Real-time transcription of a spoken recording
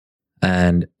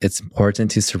And it's important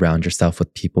to surround yourself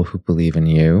with people who believe in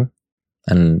you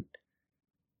and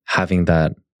having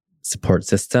that support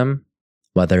system,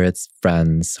 whether it's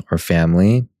friends or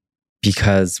family,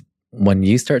 because when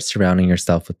you start surrounding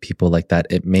yourself with people like that,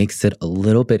 it makes it a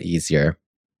little bit easier,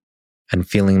 and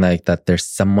feeling like that there's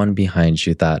someone behind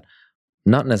you that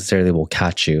not necessarily will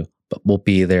catch you, but will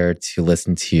be there to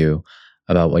listen to you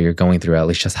about what you're going through, at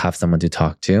least just have someone to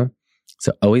talk to.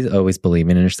 So always believe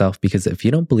in yourself, because if you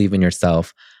don't believe in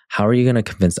yourself, how are you going to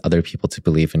convince other people to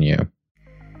believe in you?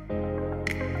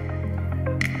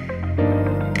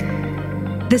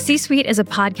 The C-Suite is a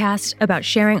podcast about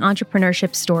sharing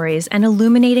entrepreneurship stories and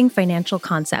illuminating financial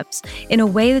concepts in a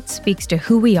way that speaks to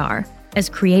who we are as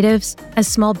creatives, as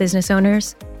small business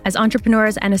owners, as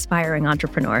entrepreneurs and aspiring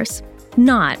entrepreneurs,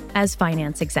 not as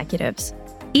finance executives.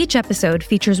 Each episode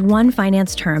features one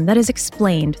finance term that is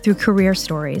explained through career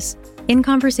stories in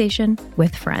conversation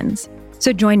with friends.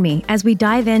 So join me as we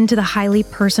dive into the highly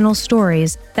personal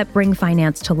stories that bring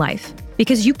finance to life.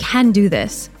 Because you can do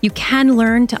this. You can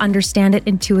learn to understand it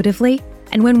intuitively.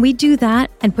 And when we do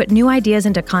that and put new ideas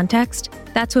into context,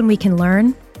 that's when we can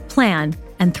learn, plan,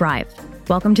 and thrive.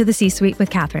 Welcome to the C-Suite with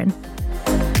Catherine.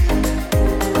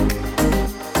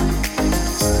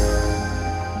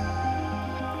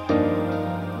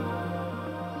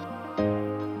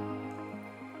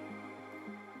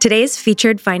 Today's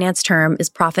featured finance term is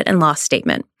profit and loss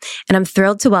statement, and I'm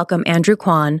thrilled to welcome Andrew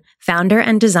Kwon, founder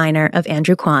and designer of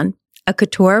Andrew Kwon, a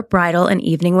couture, bridal, and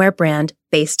evening wear brand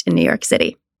based in New York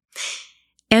City.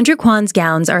 Andrew Kwon's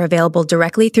gowns are available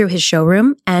directly through his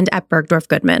showroom and at Bergdorf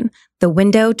Goodman, the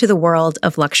window to the world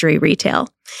of luxury retail.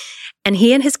 And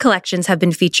he and his collections have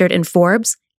been featured in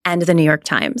Forbes and the New York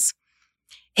Times.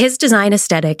 His design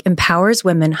aesthetic empowers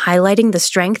women, highlighting the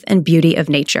strength and beauty of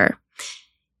nature.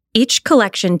 Each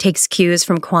collection takes cues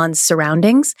from Kwon's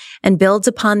surroundings and builds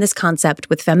upon this concept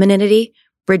with femininity,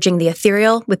 bridging the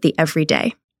ethereal with the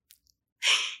everyday.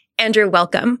 Andrew,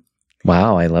 welcome.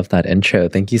 Wow, I love that intro.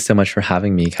 Thank you so much for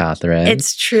having me, Catherine.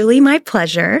 It's truly my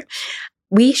pleasure.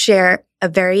 We share a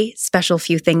very special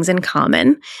few things in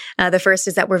common. The first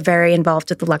is that we're very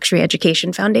involved with the Luxury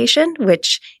Education Foundation,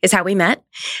 which is how we met.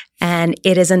 And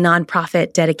it is a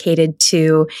nonprofit dedicated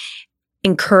to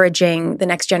encouraging the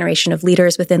next generation of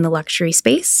leaders within the luxury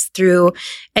space through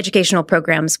educational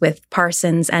programs with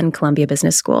Parsons and Columbia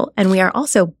Business School. And we are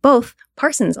also both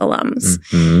Parsons alums.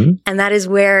 Mm-hmm. And that is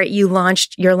where you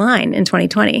launched your line in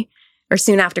 2020, or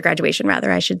soon after graduation,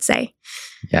 rather, I should say.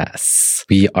 Yes.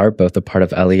 We are both a part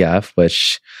of LEF,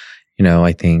 which,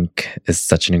 I think is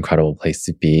such an incredible place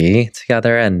to be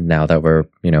together. And now that we're,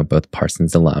 both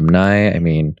Parsons alumni,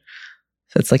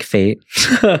 it's like fate.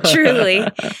 Truly.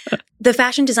 The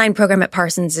fashion design program at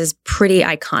Parsons is pretty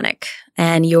iconic,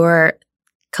 and your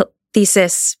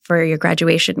thesis for your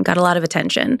graduation got a lot of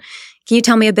attention. Can you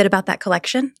tell me a bit about that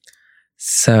collection?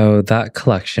 So that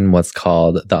collection was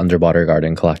called the Underwater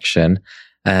Garden Collection.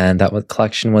 And that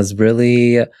collection was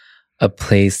really a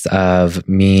place of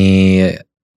me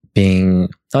being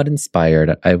not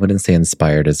inspired. I wouldn't say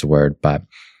inspired is the word, but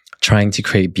trying to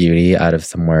create beauty out of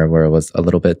somewhere where it was a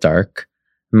little bit dark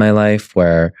in my life,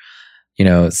 where,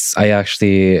 I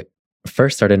actually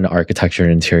first started in architecture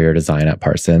and interior design at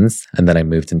Parsons, and then I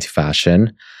moved into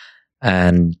fashion.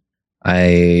 And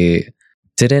I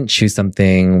didn't choose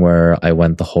something where I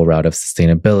went the whole route of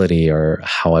sustainability or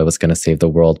how I was going to save the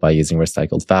world by using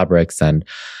recycled fabrics. And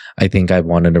I think I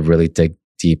wanted to really dig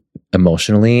deep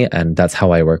emotionally. And that's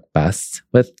how I work best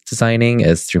with designing,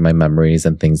 is through my memories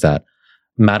and things that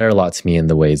matter a lot to me in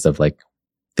the ways of like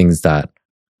things that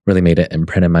really made an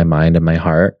imprint in my mind and my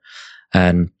heart.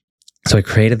 And so I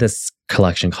created this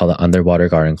collection called the Underwater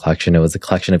Garden Collection. It was a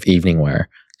collection of evening wear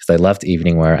because I loved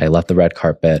evening wear. I loved the red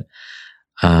carpet.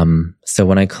 So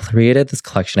when I created this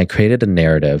collection, I created a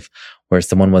narrative where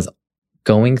someone was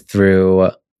going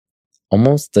through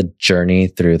almost the journey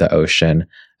through the ocean.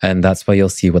 And that's why you'll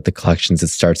see with the collections, it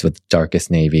starts with the darkest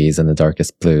navies and the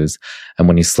darkest blues. And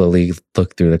when you slowly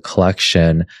look through the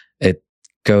collection, it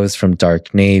goes from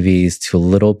dark navies to a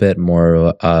little bit more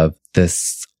of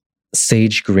this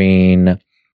sage green,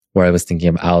 where I was thinking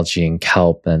of algae and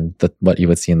kelp and what you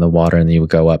would see in the water. And you would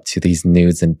go up to these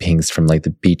nudes and pinks from like the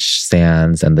beach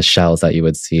sands and the shells that you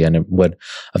would see. And it would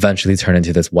eventually turn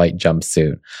into this white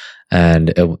jumpsuit.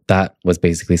 And that was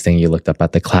basically saying you looked up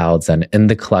at the clouds. And in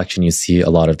the collection, you see a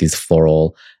lot of these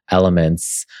floral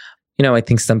elements. I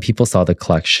think some people saw the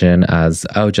collection as,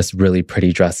 just really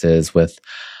pretty dresses with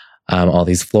all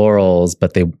these florals.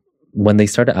 But when they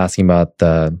started asking about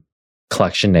the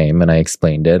collection name and I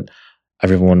explained it,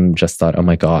 everyone just thought, oh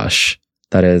my gosh,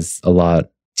 that is a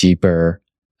lot deeper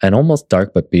and almost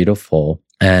dark but beautiful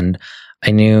And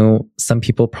I knew some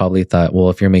people probably thought, well,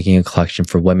 if you're making a collection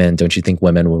for women, don't you think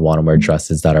women would want to wear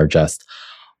dresses that are just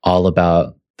all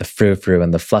about the frou-frou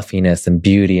and the fluffiness and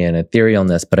beauty and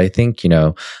etherealness? But I think,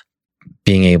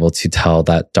 being able to tell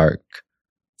that dark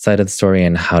side of the story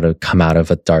and how to come out of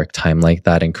a dark time like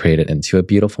that and create it into a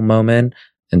beautiful moment,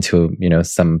 into,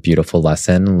 some beautiful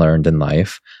lesson learned in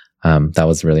life. That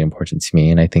was really important to me.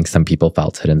 And I think some people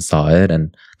felt it and saw it.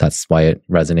 And that's why it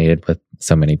resonated with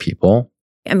so many people.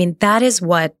 I mean, that is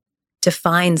what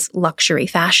defines luxury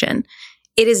fashion.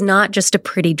 It is not just a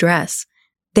pretty dress.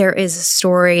 There is a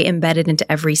story embedded into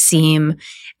every seam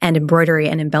and embroidery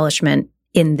and embellishment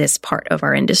in this part of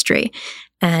our industry.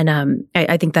 And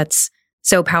I think that's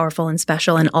so powerful and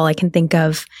special. And all I can think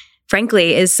of,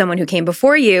 frankly, is someone who came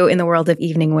before you in the world of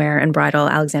evening wear and bridal,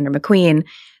 Alexander McQueen,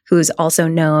 who's also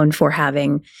known for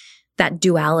having that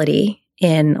duality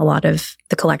in a lot of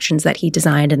the collections that he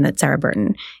designed and that Sarah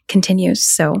Burton continues.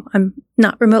 So I'm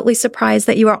not remotely surprised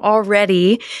that you are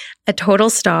already a total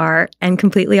star and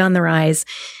completely on the rise.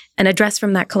 And a dress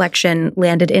from that collection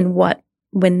landed in what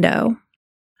window?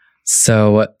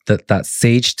 So that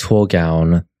sage tulle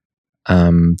gown,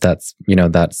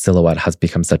 that silhouette has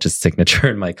become such a signature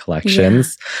in my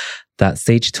collections. Yeah. That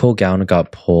sage tulle gown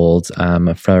got pulled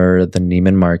for the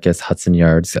Neiman Marcus Hudson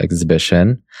Yards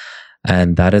exhibition.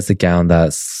 And that is a gown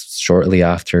that shortly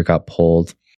after got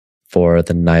pulled for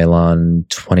the Nylon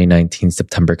 2019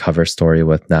 September cover story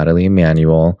with Natalie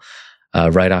Emmanuel.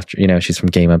 Right after, she's from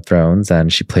Game of Thrones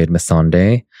and she played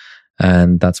Missandei.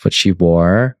 And that's what she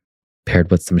wore, paired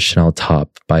with some Chanel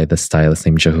top by the stylist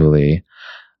named Jahuli.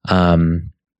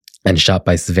 And shot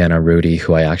by Savannah Rudy,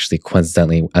 who I actually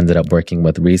coincidentally ended up working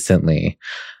with recently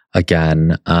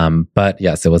again. But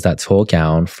yes, it was that tulle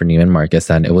gown for Neiman Marcus,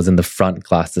 and it was in the front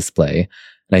glass display.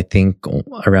 And I think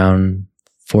around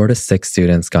 4 to 6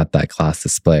 students got that glass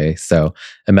display. So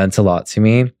it meant a lot to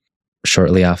me.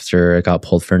 Shortly after it got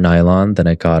pulled for nylon, then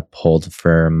it got pulled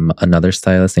from another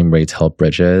stylist named Raytel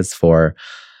Bridges for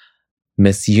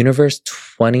Miss Universe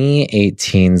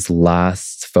 2018's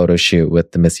last photo shoot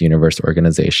with the Miss Universe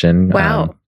organization.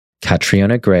 Wow.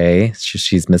 Catriona Gray,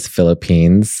 she's Miss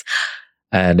Philippines.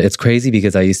 And it's crazy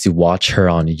because I used to watch her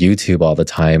on YouTube all the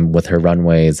time with her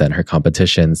runways and her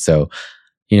competitions. So,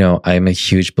 I'm a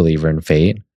huge believer in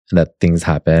fate and that things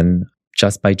happen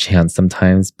just by chance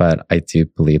sometimes, but I do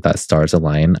believe that stars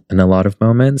align in a lot of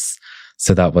moments.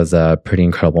 So that was a pretty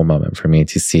incredible moment for me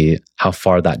to see how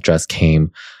far that dress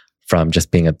came from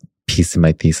just being a piece in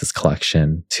my thesis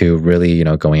collection to really,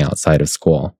 going outside of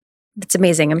school. That's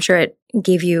amazing. I'm sure it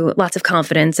gave you lots of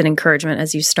confidence and encouragement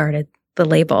as you started the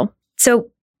label.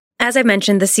 So, as I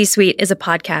mentioned, the C-Suite is a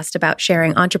podcast about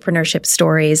sharing entrepreneurship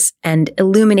stories and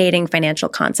illuminating financial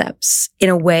concepts in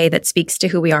a way that speaks to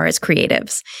who we are as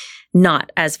creatives,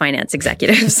 not as finance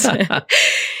executives.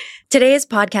 Today's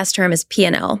podcast term is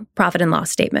P&L, profit and loss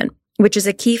statement, which is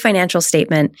a key financial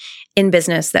statement in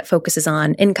business that focuses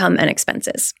on income and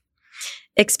expenses.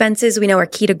 Expenses, we know, are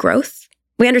key to growth.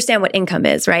 We understand what income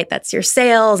is, right? That's your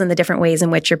sales and the different ways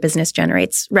in which your business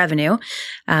generates revenue.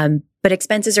 But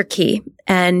expenses are key,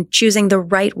 and choosing the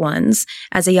right ones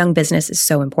as a young business is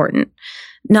so important,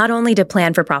 not only to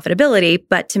plan for profitability,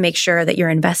 but to make sure that you're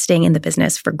investing in the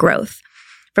business for growth.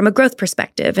 From a growth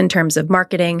perspective, in terms of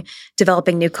marketing,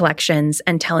 developing new collections,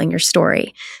 and telling your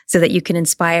story so that you can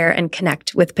inspire and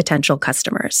connect with potential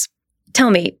customers. Tell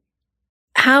me,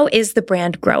 how is the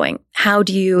brand growing? How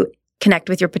do you connect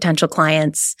with your potential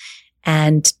clients,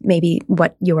 and maybe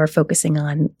what you are focusing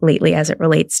on lately as it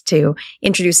relates to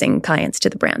introducing clients to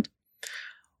the brand?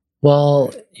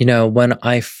 Well, when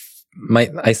I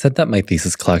said that my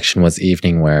thesis collection was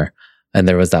evening wear, and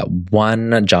there was that one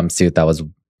jumpsuit that was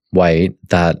white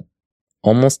that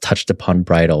almost touched upon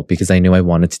bridal because I knew I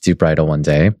wanted to do bridal one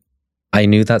day. I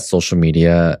knew that social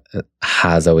media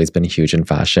has always been huge in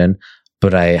fashion,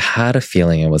 but I had a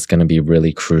feeling it was going to be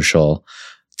really crucial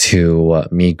to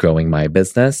me growing my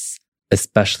business,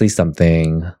 especially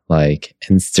something like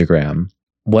Instagram.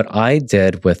 What I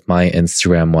did with my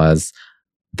Instagram was,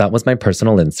 that was my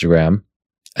personal Instagram.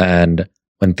 And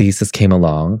when Thesis came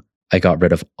along, I got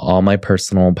rid of all my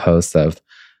personal posts of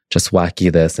just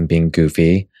wacky this and being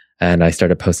goofy. And I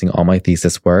started posting all my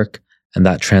thesis work. And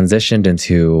that transitioned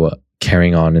into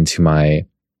carrying on into my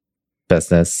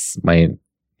business, my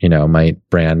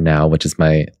brand now, which is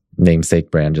my namesake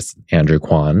brand, just Andrew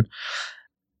Kwon.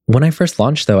 When I first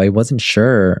launched, though, I wasn't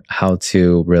sure how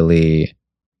to really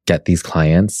get these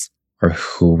clients or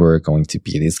who were going to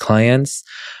be these clients.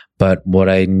 But what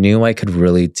I knew I could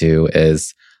really do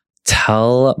is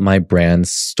tell my brand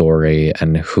story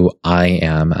and who I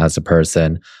am as a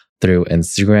person through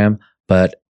Instagram,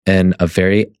 but in a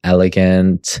very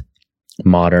elegant,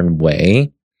 modern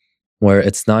way, where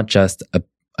it's not just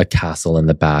a castle in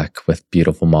the back with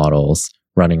beautiful models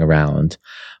running around.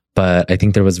 But I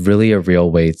think there was really a real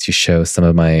way to show some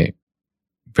of my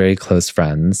very close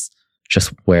friends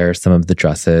just wear some of the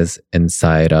dresses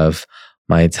inside of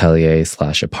my atelier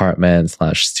 / apartment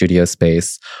 / studio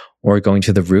space, or going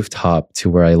to the rooftop to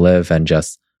where I live and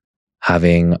just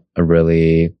having a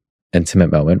really intimate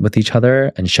moment with each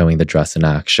other and showing the dress in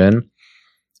action.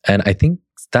 And I think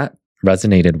that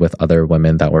resonated with other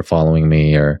women that were following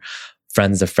me, or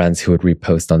friends of friends who would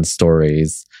repost on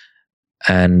stories.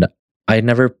 And I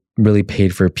never really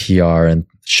paid for PR and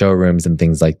showrooms and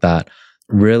things like that.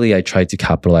 Really, I tried to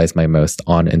capitalize my most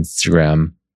on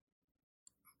Instagram.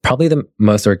 Probably the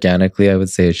most organically, I would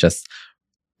say, is just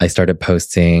I started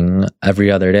posting every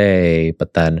other day,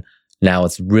 but then now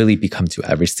it's really become to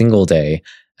every single day,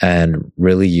 and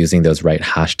really using those right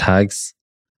hashtags.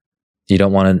 You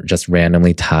don't want to just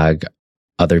randomly tag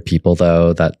other people,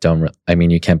 though, that don't, I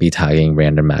mean, you can't be tagging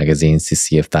random magazines to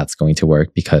see if that's going to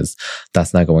work, because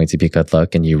that's not going to be a good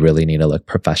look, and you really need to look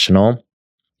professional.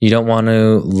 You don't want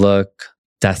to look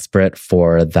desperate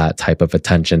for that type of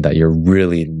attention that you're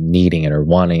really needing it or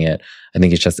wanting it. I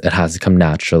think it's just, it has to come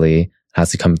naturally. It has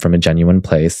to come from a genuine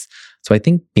place. So I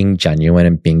think being genuine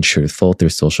and being truthful through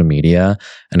social media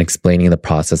and explaining the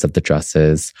process of the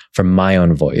dresses from my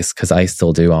own voice, because I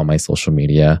still do all my social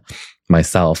media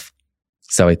myself.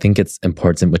 So I think it's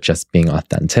important with just being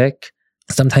authentic.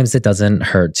 Sometimes it doesn't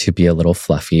hurt to be a little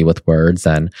fluffy with words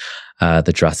and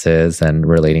the dresses, and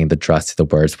relating the dress to the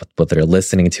words, what they're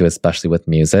listening to, especially with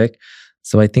music.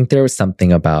 So I think there was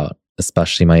something about,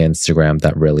 especially my Instagram,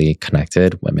 that really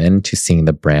connected women to seeing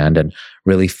the brand and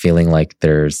really feeling like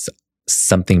there's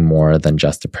something more than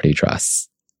just a pretty dress.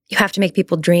 You have to make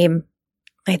people dream,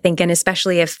 I think, and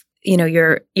especially if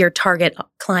your target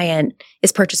client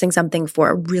is purchasing something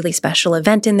for a really special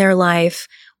event in their life,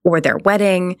 or their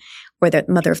wedding, or the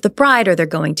mother of the bride, or they're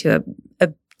going to a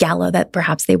gala that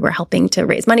perhaps they were helping to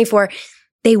raise money for.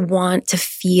 They want to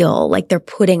feel like they're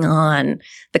putting on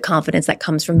the confidence that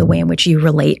comes from the way in which you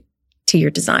relate to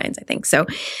your designs, I think. So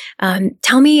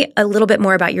tell me a little bit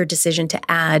more about your decision to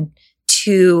add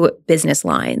 2 business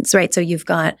lines, right? So you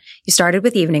started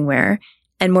with evening wear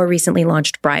and more recently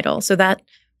launched bridal. So that,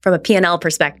 from a P&L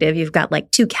perspective, you've got like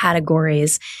 2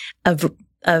 categories of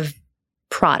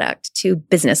product, 2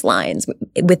 business lines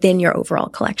within your overall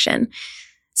collection.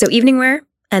 So evening wear,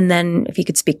 and then if you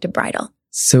could speak to bridal.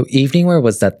 So evening wear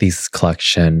was that thesis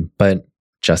collection, but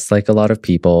just like a lot of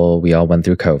people, we all went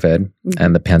through COVID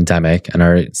and the pandemic and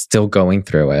are still going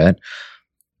through it.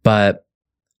 But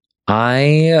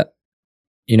I,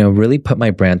 really put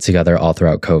my brand together all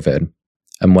throughout COVID.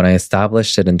 And when I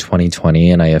established it in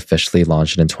 2020 and I officially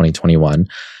launched it in 2021,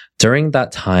 during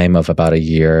that time of about 1.5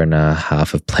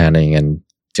 years of planning and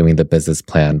doing the business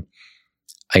plan,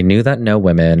 I knew that no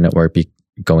women were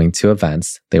going to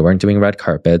events. They weren't doing red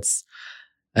carpets.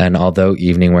 And although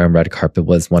evening wear and red carpet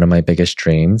was one of my biggest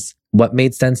dreams, what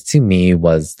made sense to me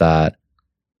was that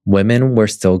women were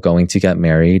still going to get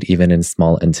married, even in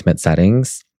small, intimate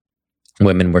settings.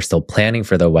 Women were still planning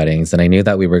for their weddings. And I knew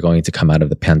that we were going to come out of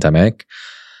the pandemic.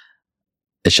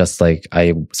 It's just like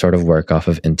I sort of work off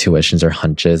of intuitions or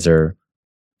hunches, or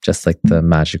just like the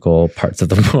magical parts of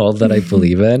the world that I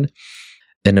believe in.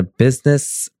 In a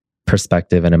business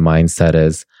perspective and a mindset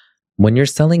is, when you're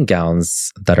selling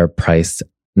gowns that are priced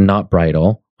not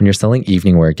bridal, when you're selling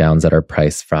evening wear gowns that are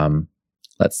priced from,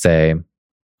 let's say,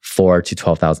 $4,000 to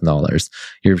 $12,000,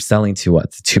 you're selling to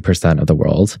 2% of the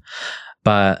world.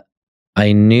 But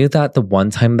I knew that the one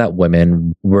time that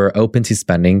women were open to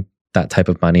spending that type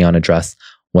of money on a dress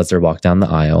was their walk down the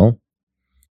aisle.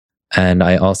 And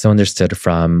I also understood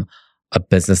from a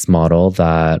business model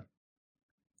that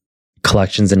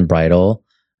collections in bridal,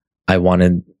 I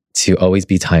wanted to always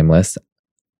be timeless.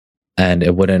 And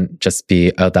it wouldn't just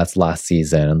be, oh, that's last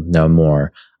season, no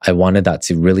more. I wanted that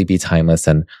to really be timeless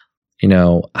and,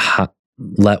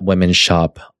 let women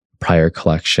shop prior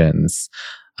collections,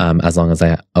 as long as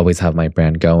I always have my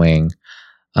brand going.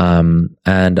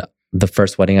 And the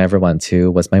first wedding I ever went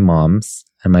to was my mom's,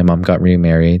 and my mom got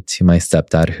remarried to my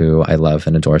stepdad, who I love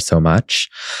and adore so much.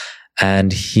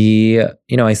 And he,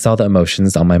 I saw the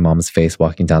emotions on my mom's face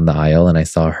walking down the aisle, and I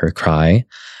saw her cry.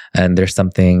 And there's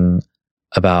something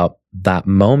about that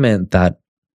moment that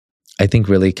I think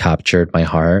really captured my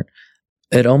heart.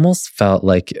 It almost felt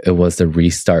like it was a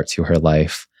restart to her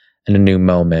life and a new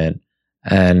moment.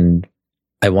 And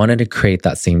I wanted to create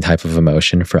that same type of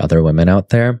emotion for other women out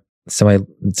there. So I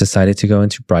decided to go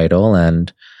into bridal,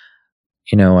 and,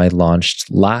 I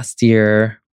launched last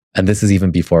year And this is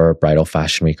even before Bridal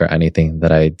Fashion Week or anything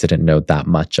that I didn't know that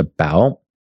much about.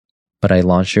 But I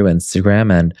launched through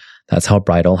Instagram, and that's how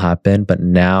Bridal happened. But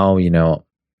now,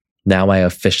 now I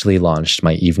officially launched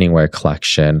my evening wear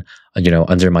collection,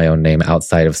 under my own name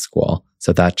outside of school.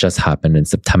 So that just happened in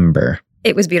September.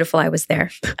 It was beautiful. I was there.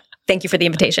 Thank you for the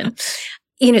invitation.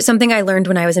 Something I learned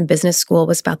when I was in business school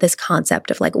was about this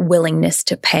concept of like willingness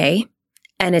to pay.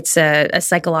 And it's a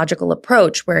psychological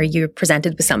approach where you're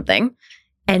presented with something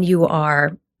and you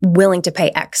are willing to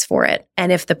pay X for it.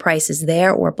 And if the price is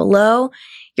there or below,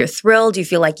 you're thrilled. You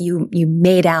feel like you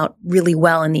made out really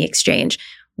well in the exchange.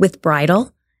 With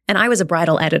Bridal, and I was a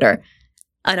bridal editor,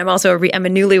 and I'm also I'm a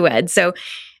newlywed. So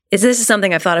this is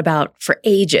something I've thought about for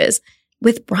ages.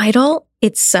 With Bridal,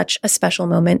 it's such a special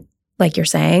moment, like you're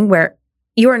saying, where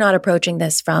you are not approaching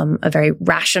this from a very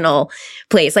rational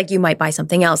place. Like you might buy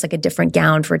something else, like a different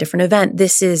gown for a different event.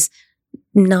 This is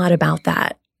not about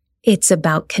that. It's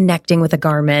about connecting with a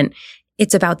garment.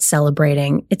 It's about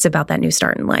celebrating. It's about that new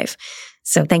start in life.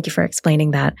 So thank you for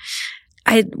explaining that.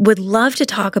 I would love to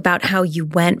talk about how you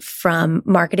went from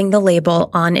marketing the label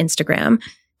on Instagram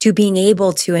to being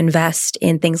able to invest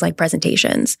in things like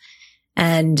presentations.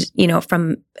 And,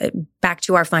 from back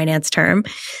to our finance term,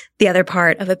 the other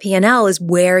part of a P&L is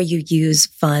where you use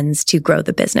funds to grow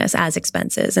the business as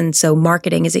expenses. And so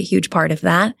marketing is a huge part of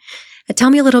that. Tell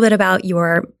me a little bit about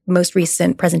your most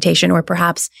recent presentation, or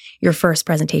perhaps your first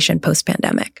presentation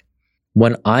post-pandemic.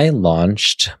 When I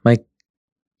launched my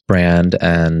brand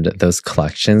and those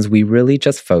collections, we really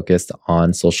just focused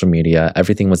on social media.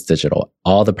 Everything was digital.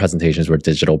 All the presentations were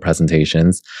digital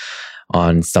presentations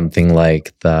on something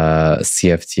like the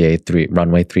CFDA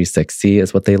Runway 360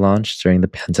 is what they launched during the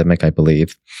pandemic, I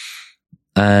believe.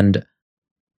 And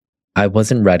I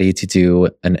wasn't ready to do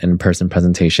an in-person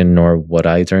presentation, nor would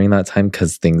I during that time,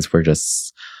 because things were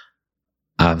just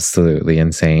absolutely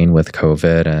insane with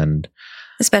COVID. And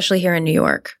especially here in New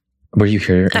York. Were you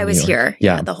here? I was here,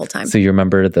 yeah, the whole time. So you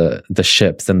remember the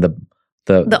ships and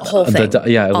the whole thing,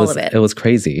 it was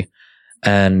crazy.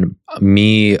 And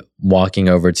me walking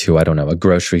over to, I don't know, a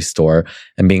grocery store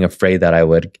and being afraid that I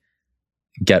would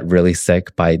get really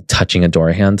sick by touching a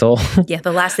door handle. Yeah,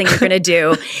 the last thing you're going to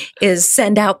do is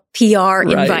send out PR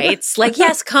invites. Like,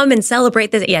 yes, come and celebrate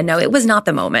this. Yeah, no, it was not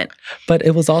the moment. But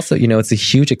it was also, it's a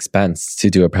huge expense to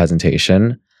do a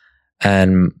presentation.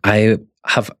 And I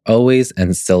have always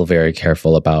and still very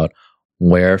careful about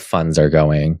where funds are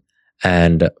going.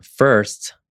 And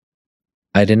first,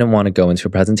 I didn't want to go into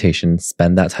a presentation,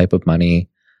 spend that type of money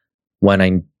when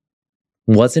I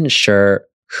wasn't sure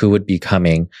who would be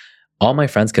coming. All my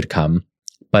friends could come,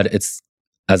 but it's,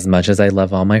 as much as I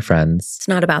love all my friends, it's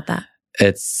not about that.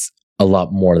 It's a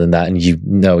lot more than that. And you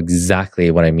know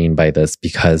exactly what I mean by this,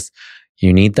 because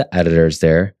you need the editors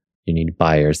there, you need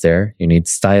buyers there, you need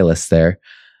stylists there,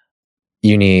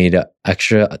 you need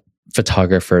extra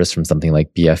photographers from something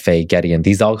like BFA, Getty, and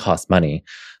these all cost money.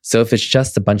 So if it's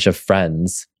just a bunch of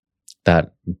friends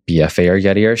that BFA or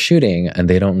Getty are shooting and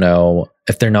they don't know,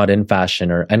 if they're not in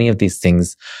fashion or any of these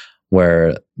things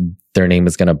where their name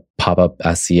is going to pop up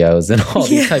as CEOs and all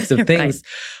these types of things,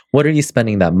 what are you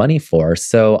spending that money for?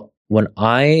 So when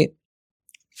I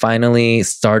finally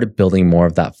started building more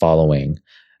of that following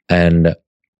and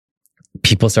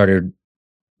people started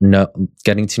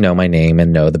getting to know my name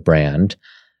and know the brand,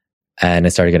 and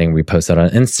it started getting reposted on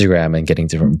Instagram and getting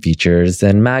different features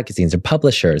and magazines or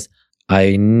publishers,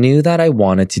 I knew that I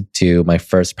wanted to do my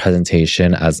first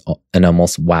presentation as an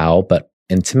almost wow, but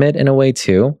intimate in a way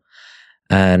too.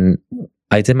 And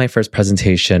I did my first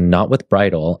presentation, not with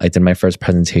bridal. I did my first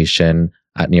presentation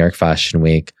at New York Fashion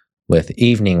Week with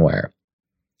evening wear.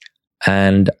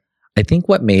 And I think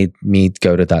what made me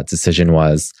go to that decision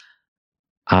was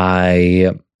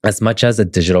as much as a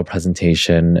digital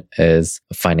presentation is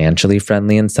financially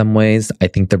friendly in some ways, I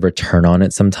think the return on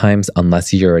it sometimes,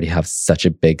 unless you already have such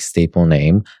a big staple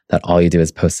name that all you do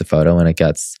is post a photo and it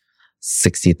gets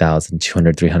 60,000,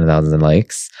 200, 300,000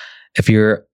 likes. If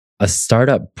you're a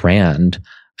startup brand,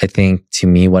 I think to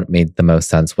me what made the most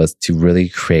sense was to really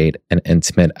create an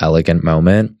intimate, elegant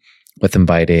moment with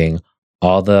inviting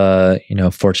all the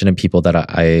fortunate people that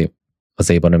I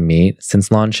was able to meet since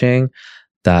launching,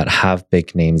 that have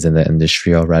big names in the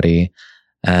industry already,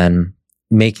 and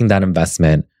making that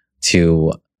investment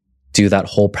to do that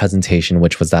whole presentation,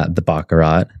 which was at the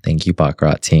Baccarat. Thank you,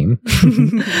 Baccarat team.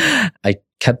 I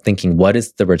kept thinking, what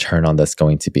is the return on this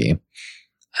going to be?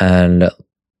 And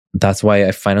that's why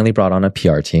I finally brought on a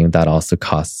PR team that also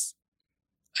costs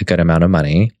a good amount of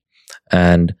money.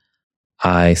 And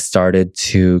I started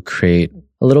to create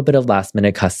a little bit of last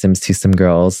minute customs to some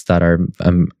girls that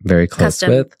I'm very close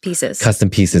with. Custom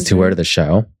pieces to wear to the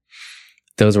show.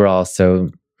 those were also,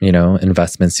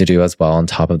 investments to do as well on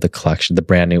top of the collection, the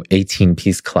brand new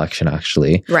 18-piece collection,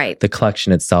 actually. Right. The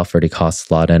collection itself already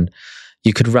costs a lot. And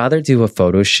you could rather do a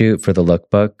photo shoot for the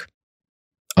lookbook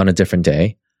on a different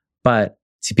day. But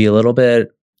to be a little bit,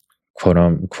 quote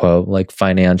unquote, like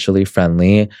financially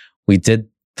friendly, we did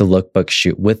the lookbook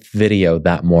shoot with video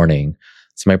that morning.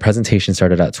 So my presentation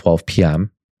started at 12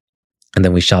 p.m. And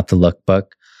then we shot the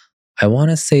lookbook. I want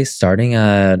to say we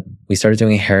started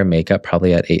doing hair and makeup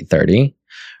probably at 8:30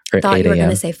 or 8 a.m. Thought you were going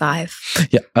to say 5.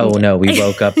 Yeah. Oh, no. We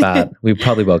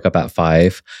probably woke up at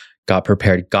 5, got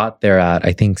prepared, got there at,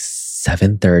 I think,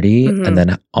 7:30. Mm-hmm. And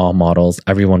then all models,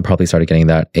 everyone probably started getting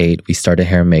there at 8. We started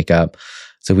hair and makeup.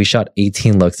 So we shot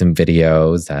 18 looks and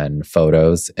videos and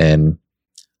photos in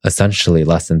essentially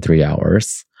less than 3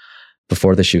 hours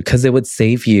before the shoot, because it would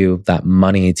save you that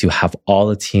money to have all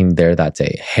the team there that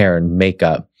day, hair and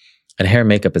makeup. And hair and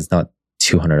makeup is not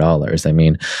 $200. I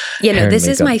mean, this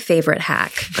is my favorite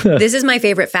hack. This is my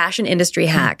favorite fashion industry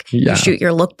hack. Yeah. You shoot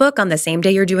your lookbook on the same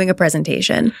day you're doing a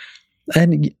presentation.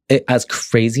 And as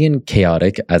crazy and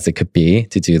chaotic as it could be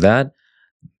to do that,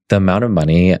 the amount of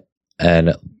money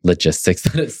and logistics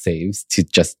that it saves to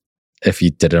just, if you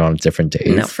did it on different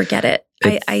days. No, forget it.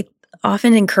 I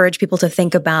often encourage people to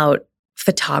think about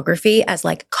photography as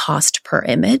like cost per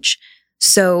image.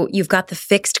 So you've got the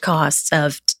fixed costs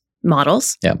of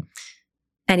models. Yeah.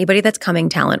 Anybody that's coming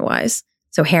talent-wise.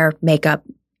 So hair, makeup,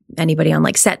 anybody on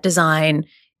like set design,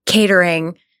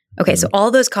 catering. Okay, so all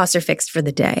those costs are fixed for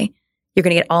the day. You're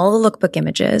going to get all the lookbook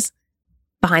images,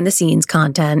 behind the scenes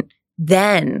content,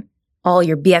 then all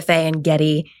your BFA and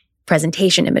Getty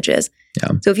presentation images. Yeah.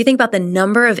 So if you think about the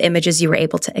number of images you were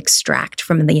able to extract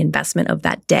from the investment of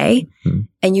that day,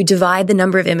 and you divide the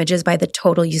number of images by the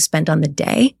total you spent on the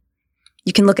day,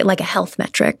 you can look at like a health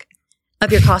metric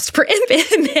of your cost per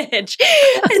image.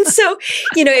 And so,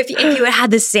 if you had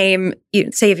the same,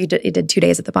 say if you did 2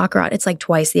 days at the Baccarat, it's like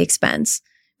twice the expense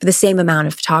for the same amount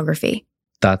of photography.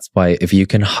 That's why if you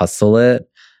can hustle it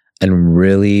and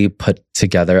really put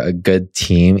together a good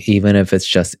team, even if it's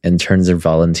just interns or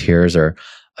volunteers or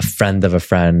a friend of a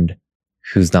friend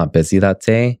who's not busy that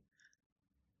day,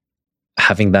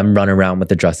 having them run around with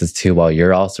the dresses too while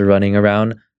you're also running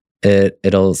around,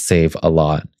 it'll save a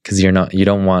lot, because you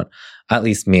don't want, at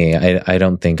least me, I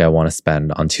don't think I want to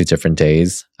spend on 2 different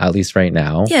days, at least right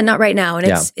now. Yeah, not right now. And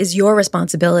it's your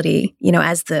responsibility,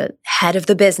 as the head of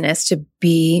the business, to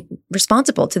be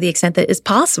responsible to the extent that is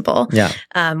possible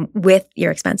with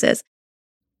your expenses.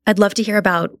 I'd love to hear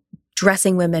about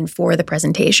dressing women for the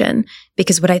presentation,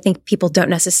 because what I think people don't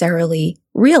necessarily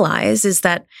realize is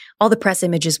that all the press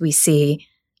images we see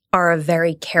are a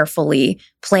very carefully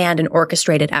planned and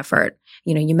orchestrated effort.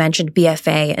 You mentioned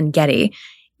BFA and Getty.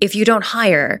 If you don't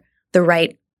hire the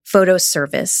right photo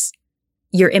service,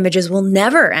 your images will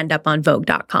never end up on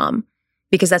Vogue.com,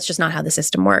 because that's just not how the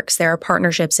system works. There are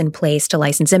partnerships in place to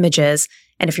license images.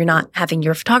 And if you're not having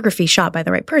your photography shot by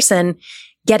the right person,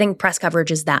 getting press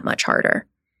coverage is that much harder.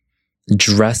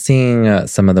 Dressing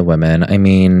some of the women, I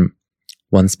mean,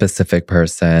 one specific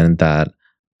person that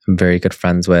I'm very good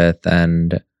friends with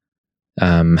and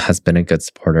has been a good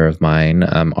supporter of mine,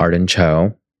 Arden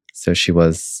Cho. So she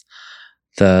was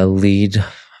the lead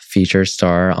feature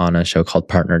star on a show called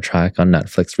Partner Track on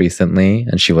Netflix recently.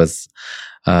 And she was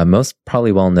most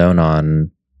probably well known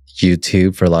on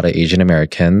YouTube for a lot of Asian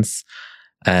Americans.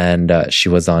 And she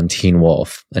was on Teen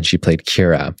Wolf and she played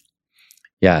Kira.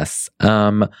 Yes.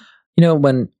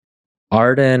 When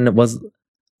Arden was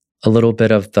a little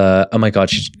bit of the, oh my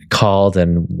God, she called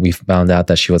and we found out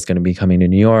that she was going to be coming to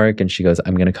New York. And she goes,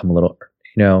 I'm going to come a little,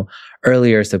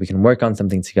 earlier so we can work on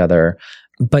something together.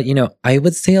 But, I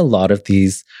would say a lot of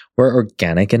these were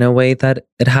organic in a way that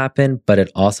it happened, but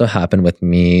it also happened with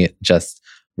me just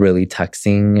really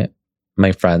texting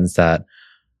my friends that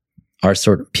are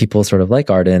people sort of like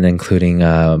Arden, including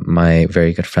my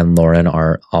very good friend Lauren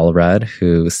Allred,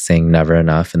 who sang Never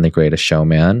Enough in The Greatest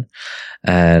Showman.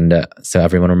 And so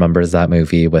everyone remembers that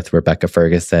movie with Rebecca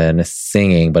Ferguson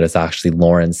singing, but it's actually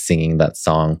Lauren singing that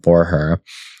song for her.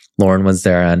 Lauren was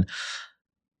there, and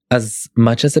as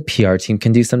much as a PR team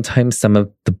can do sometimes, some of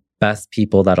the best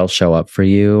people that'll show up for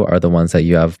you are the ones that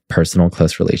you have personal,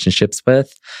 close relationships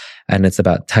with. And it's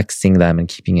about texting them and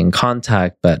keeping in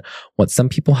contact. But what some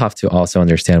people have to also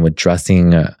understand with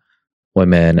dressing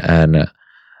women and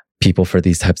people for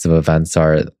these types of events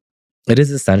it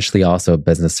is essentially also a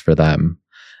business for them.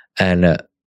 And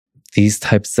these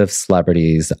types of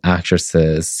celebrities,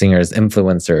 actresses, singers,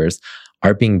 influencers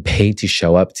are being paid to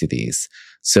show up to these.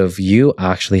 So if you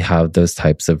actually have those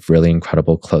types of really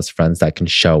incredible close friends that can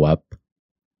show up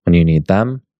when you need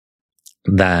them,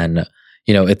 then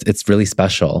it's really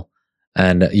special.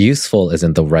 And useful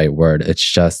isn't the right word. It's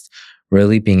just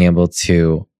really being able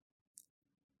to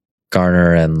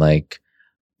garner and like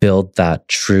build that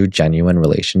true, genuine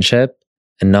relationship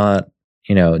and not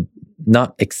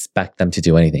expect them to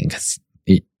do anything, because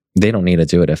they don't need to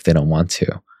do it if they don't want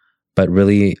to. But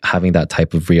really having that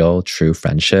type of real, true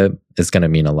friendship is going to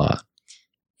mean a lot.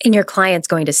 And your client's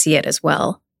going to see it as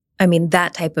well. I mean,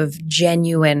 that type of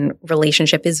genuine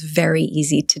relationship is very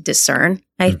easy to discern,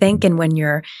 I think. And when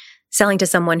you're selling to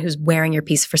someone who's wearing your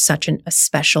piece for such a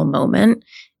special moment,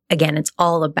 again, it's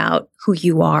all about who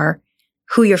you are,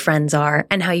 who your friends are,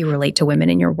 and how you relate to women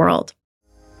in your world.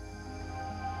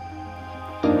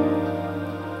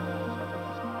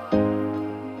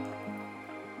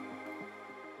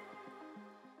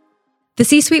 The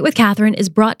C-Suite with Catherine is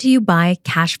brought to you by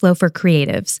Cashflow for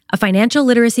Creatives, a financial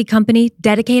literacy company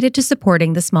dedicated to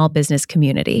supporting the small business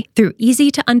community through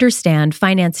easy-to-understand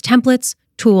finance templates,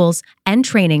 tools, and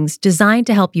trainings designed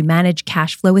to help you manage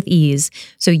cash flow with ease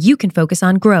so you can focus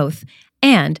on growth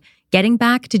and getting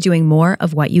back to doing more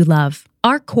of what you love.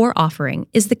 Our core offering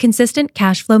is the consistent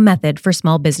cash flow method for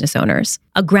small business owners,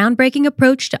 a groundbreaking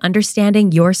approach to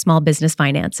understanding your small business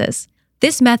finances.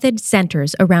 This method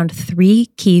centers around 3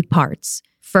 key parts.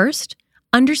 First,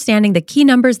 understanding the key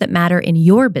numbers that matter in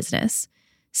your business.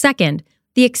 Second,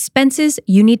 the expenses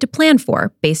you need to plan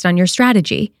for based on your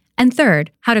strategy. And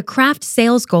third, how to craft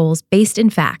sales goals based in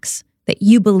facts that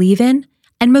you believe in,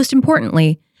 and most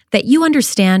importantly, that you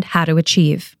understand how to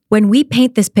achieve. When we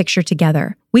paint this picture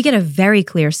together, we get a very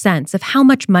clear sense of how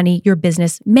much money your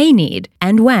business may need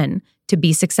and when to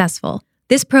be successful.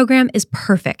 This program is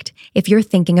perfect if you're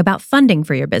thinking about funding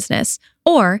for your business,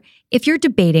 or if you're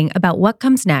debating about what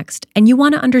comes next and you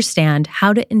want to understand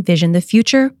how to envision the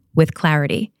future with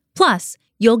clarity. Plus,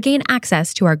 you'll gain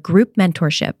access to our group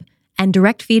mentorship and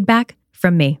direct feedback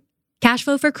from me.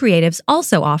 Cashflow for Creatives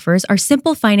also offers our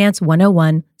Simple Finance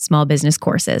 101 small business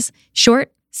courses.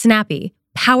 Short, snappy,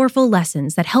 powerful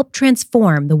lessons that help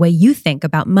transform the way you think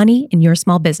about money in your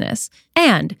small business.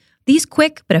 And these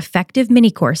quick but effective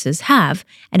mini courses have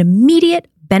an immediate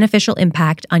beneficial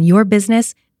impact on your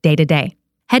business day to day.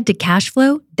 Head to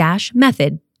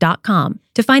cashflow-method.com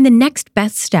to find the next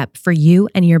best step for you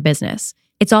and your business.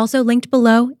 It's also linked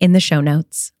below in the show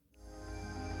notes.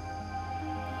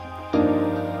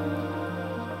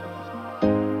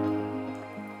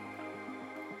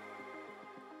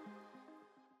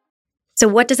 So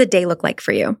what does a day look like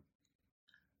for you?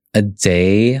 A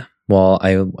day? Well,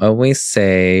 I always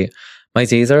say my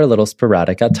days are a little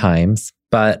sporadic at times,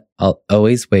 but I'll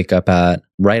always wake up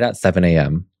right at 7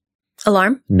 a.m.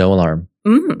 Alarm? No alarm.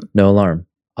 No alarm.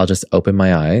 I'll just open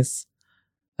my eyes.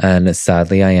 And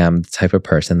sadly, I am the type of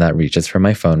person that reaches for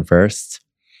my phone first.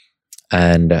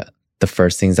 And the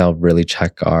first things I'll really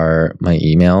check are my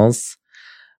emails.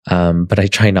 But I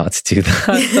try not to do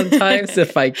that sometimes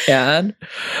if I can,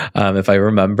 if I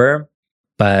remember.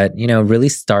 But, really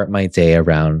start my day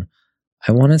around,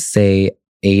 I want to say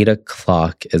 8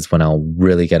 o'clock is when I'll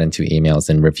really get into emails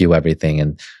and review everything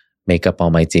and make up all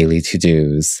my daily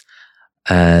to-dos.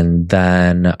 And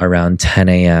then around 10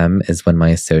 a.m. is when my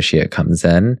associate comes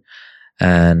in,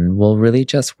 and we'll really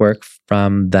just work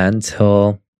from then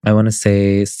till, I want to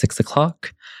say 6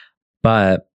 o'clock.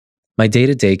 But my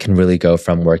day-to-day can really go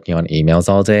from working on emails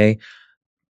all day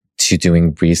to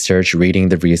doing research, reading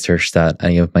the research that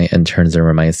any of my interns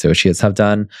or my associates have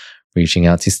done, reaching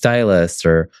out to stylists,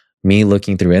 or me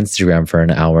looking through Instagram for an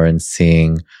hour and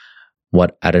seeing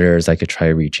what editors I could try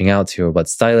reaching out to or what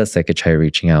stylists I could try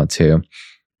reaching out to.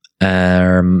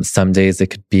 Some days it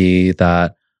could be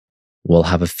that we'll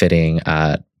have a fitting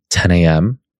at 10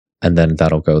 a.m. and then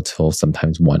that'll go till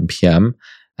sometimes 1 p.m.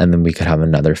 And then we could have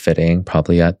another fitting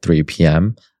probably at 3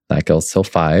 p.m. That goes till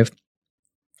 5.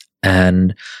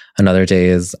 And another day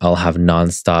is I'll have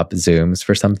nonstop Zooms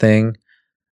for something.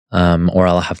 Or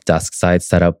I'll have desk side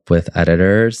set up with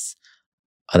editors.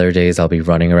 Other days I'll be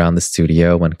running around the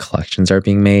studio when collections are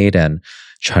being made and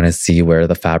trying to see where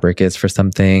the fabric is for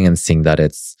something and seeing that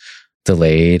it's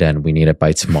delayed and we need it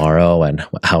by tomorrow and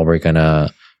how we're going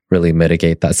to really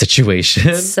mitigate that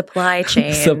situation. Supply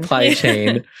chain. Supply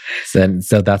chain.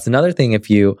 So that's another thing. If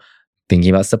you thinking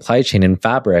about supply chain and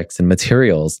fabrics and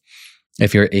materials,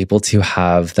 if you're able to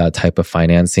have that type of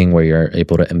financing where you're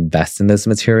able to invest in those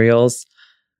materials,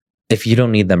 if you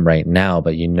don't need them right now,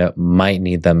 but might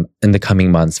need them in the coming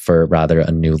months for rather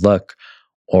a new look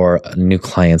or a new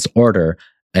client's order,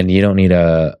 and you don't need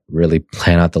to really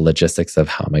plan out the logistics of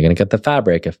how am I going to get the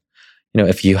fabric.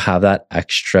 If you have that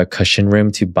extra cushion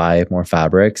room to buy more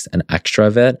fabrics and extra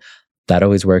of it, that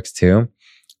always works too.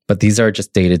 But these are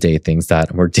just day-to-day things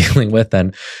that we're dealing with.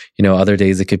 And, other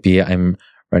days it could be I'm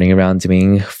running around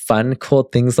doing fun, cool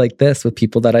things like this with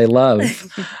people that I love.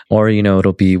 Or,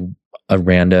 it'll be a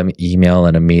random email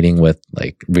and a meeting with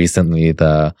recently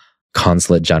the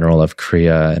Consulate General of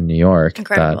Korea in New York.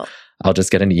 Incredible. That I'll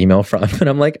just get an email from and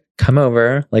I'm like, come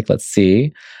over, let's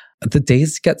see. The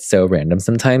days get so random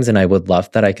sometimes. And I would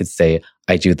love that I could say,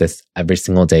 I do this every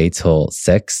single day till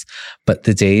 6. But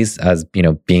the days as,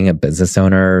 being a business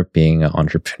owner, being an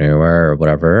entrepreneur or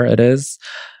whatever it is,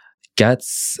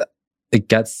 it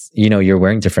gets, you're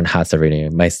wearing different hats every day.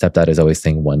 My stepdad is always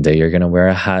saying one day you're going to wear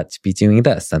a hat to be doing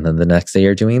this. And then the next day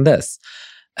you're doing this.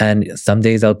 And some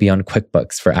days I'll be on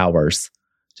QuickBooks for hours,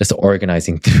 just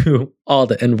organizing through all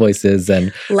the invoices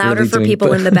and louder for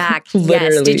people in the back.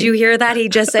 Yes. Did you hear that? He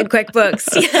just said QuickBooks.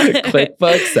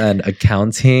 QuickBooks and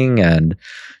accounting and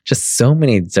just so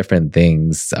many different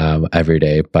things every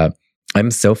day. But I'm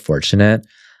so fortunate,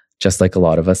 just like a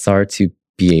lot of us are, to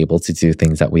be able to do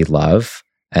things that we love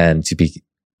and to be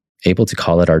able to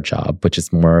call it our job, which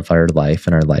is more of our life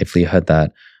and our livelihood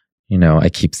that, I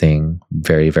keep saying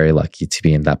very, very lucky to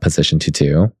be in that position to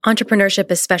do.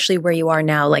 Entrepreneurship, especially where you are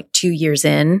now, 2 years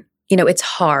in, it's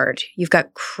hard. You've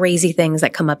got crazy things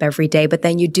that come up every day, but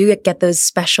then you do get those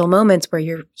special moments where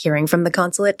you're hearing from the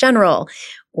Consulate General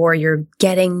or you're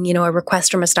getting, a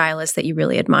request from a stylist that you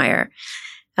really admire.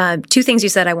 2 things you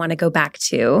said I want to go back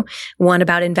to. One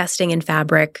about investing in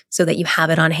fabric so that you have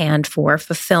it on hand for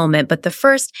fulfillment. But the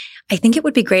first, I think it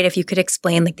would be great if you could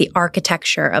explain the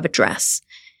architecture of a dress.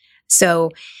 So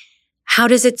how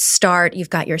does it start? You've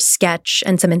got your sketch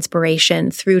and some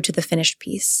inspiration through to the finished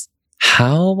piece.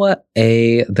 How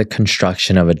the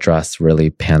construction of a dress really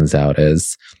pans out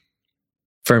is,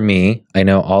 for me, I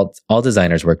know all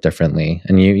designers work differently,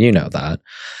 and you know that.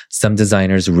 Some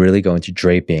designers really go into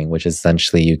draping, which is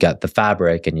essentially you get the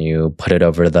fabric and you put it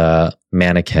over the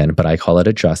mannequin, but I call it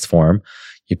a dress form.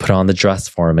 You put on the dress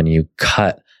form and you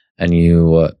cut and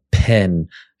you pin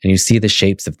and you see the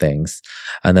shapes of things.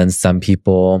 And then some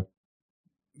people,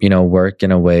 work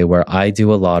in a way where I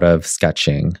do a lot of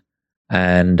sketching.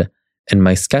 And in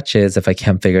my sketches, if I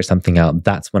can't figure something out,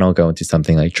 that's when I'll go into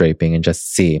something like draping and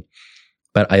just see.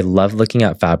 But I love looking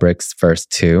at fabrics first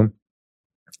too,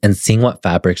 and seeing what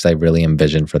fabrics I really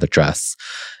envision for the dress.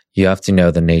 You have to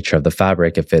know the nature of the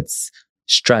fabric, if it's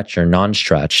stretch or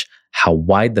non-stretch, how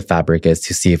wide the fabric is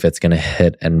to see if it's going to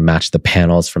hit and match the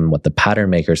panels from what the pattern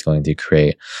maker is going to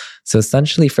create. So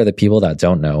essentially, for the people that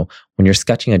don't know, when you're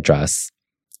sketching a dress,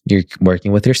 you're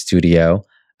working with your studio,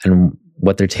 and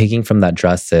what they're taking from that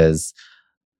dress is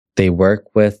they work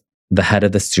with the head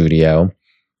of the studio,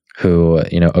 who,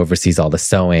 oversees all the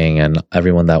sewing and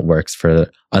everyone that works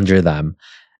under them.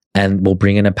 And we'll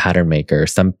bring in a pattern maker.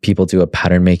 Some people do a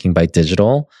pattern making by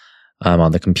digital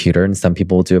on the computer, and some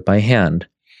people will do it by hand.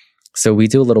 So we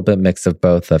do a little bit mix of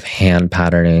both, of hand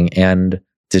patterning and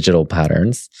digital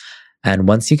patterns. And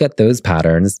once you get those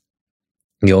patterns,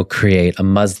 you'll create a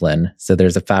muslin. So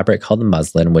there's a fabric called a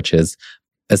muslin, which is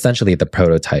essentially the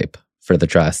prototype for the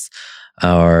dress.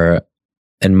 Or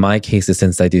in my cases,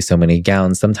 since I do so many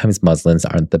gowns, sometimes muslins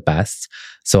aren't the best.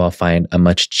 So I'll find a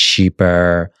much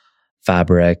cheaper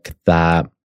fabric that,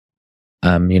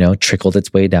 trickled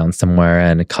its way down somewhere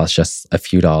and it costs just a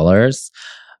few dollars.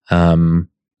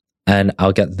 And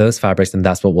I'll get those fabrics, and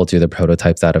that's what we'll do the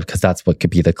prototypes out of, because that's what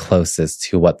could be the closest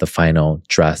to what the final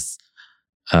dress,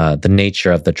 the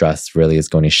nature of the dress really is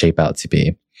going to shape out to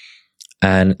be.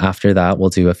 And after that, we'll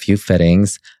do a few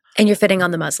fittings. And you're fitting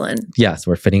on the muslin? Yes,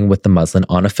 we're fitting with the muslin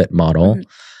on a fit model.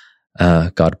 Mm-hmm.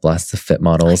 God bless the fit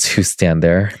models who stand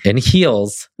there in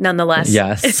heels. Nonetheless.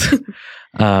 Yes.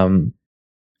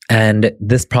 And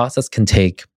this process can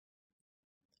take,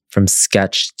 from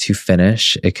sketch to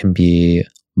finish, it can be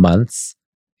months.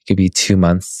 It could be 2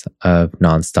 months of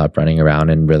nonstop running around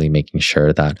and really making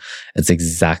sure that it's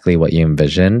exactly what you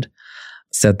envisioned.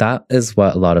 So that is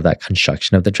what a lot of that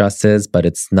construction of the dress is, but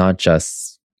it's not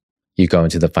just you go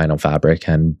into the final fabric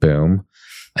and boom.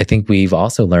 I think we've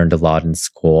also learned a lot in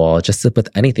school, just with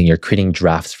anything. You're creating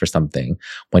drafts for something.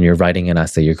 When you're writing an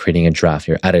essay, you're creating a draft,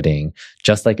 you're editing,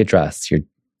 just like a dress. You're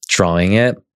drawing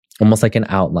it almost like an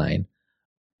outline.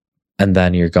 And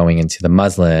then you're going into the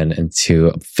muslin,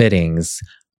 into fittings,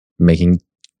 making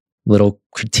little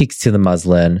critiques to the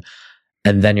muslin.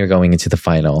 And then you're going into the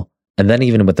final. And then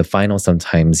even with the final,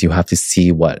 sometimes you have to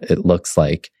see what it looks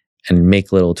like and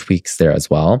make little tweaks there as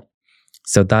well.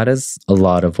 So that is a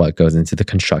lot of what goes into the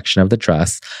construction of the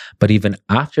dress. But even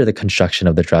after the construction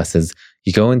of the dresses,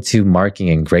 you go into marking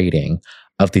and grading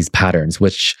of these patterns,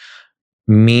 which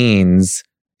means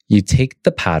you take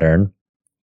the pattern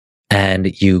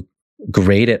and you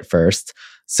grade it first.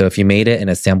 So if you made it in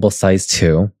a sample size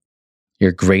 2,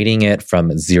 you're grading it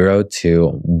from 0 to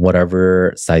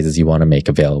whatever sizes you want to make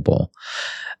available.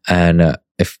 And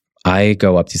if I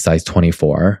go up to size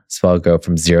 24, so I'll go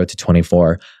from 0 to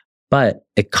 24, but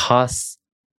it costs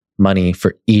money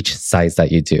for each size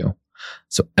that you do.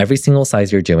 So every single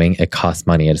size you're doing, it costs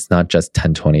money. It's not just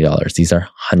 $10, $20. These are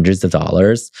hundreds of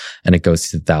dollars, and it goes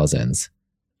to thousands.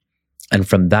 And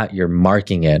from that, you're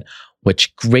marking it,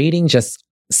 which grading just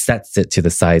sets it to the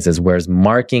sizes, whereas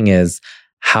marking is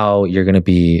how you're going to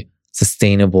be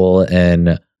sustainable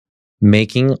in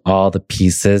making all the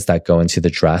pieces that go into the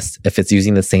dress. If it's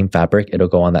using the same fabric, it'll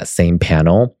go on that same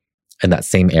panel in that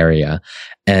same area.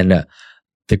 And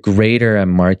the grader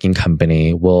and marking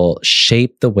company will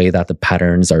shape the way that the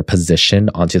patterns are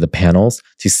positioned onto the panels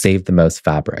to save the most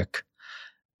fabric.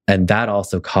 And that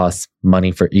also costs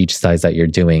money for each size that you're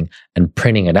doing. And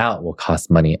printing it out will cost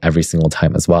money every single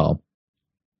time as well.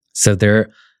 So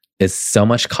there is so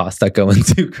much cost that go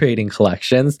into creating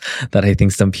collections that I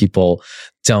think some people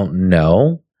don't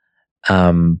know.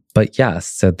 But yeah,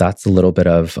 so that's a little bit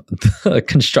of the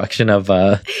construction of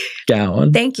a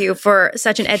gown. Thank you for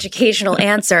such an educational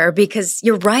answer, because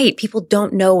you're right. People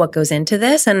don't know what goes into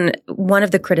this. And one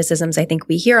of the criticisms I think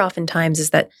we hear oftentimes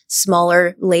is that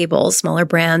smaller labels, smaller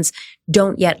brands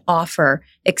don't yet offer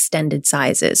extended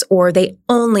sizes, or they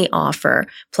only offer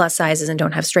plus sizes and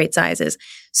don't have straight sizes.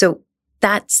 So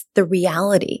that's the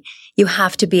reality. You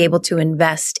have to be able to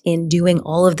invest in doing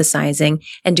all of the sizing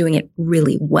and doing it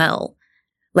really well.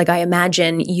 Like, I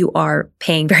imagine you are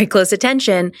paying very close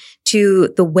attention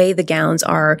to the way the gowns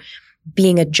are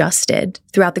being adjusted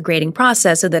throughout the grading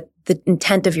process so that the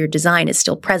intent of your design is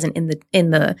still present in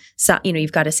the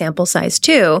you've got a sample size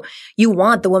 2. You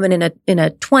want the woman in a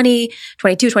 20,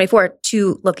 22, 24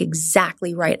 to look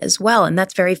exactly right as well. And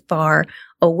that's very far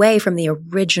away from the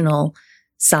original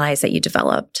size that you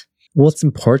developed. Well, it's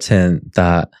important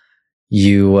that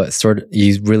you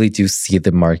really do see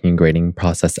the marking and grading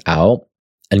process out,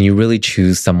 and you really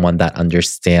choose someone that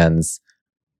understands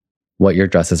what your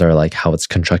dresses are like, how it's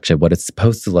constructed, what it's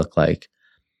supposed to look like.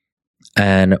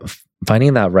 And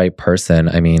finding that right person,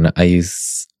 I mean, I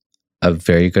use a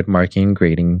very good marking and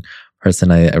grading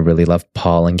person. I really love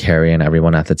Paul and Carrie and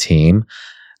everyone at the team.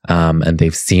 And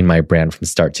they've seen my brand from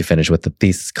start to finish with the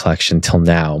thesis collection till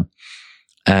now.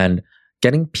 And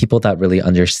getting people that really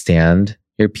understand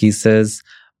your pieces,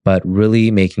 but really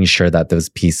making sure that those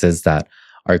pieces that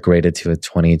are graded to a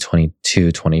 20,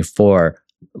 22, 24,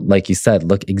 like you said,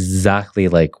 look exactly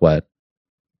like what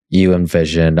you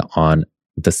envisioned on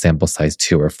the sample size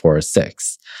 2 or 4 or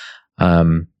 6.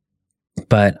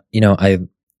 But,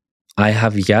 I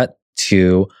have yet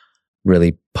to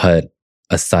really put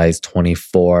a size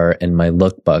 24 in my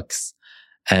lookbooks.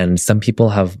 And some people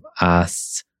have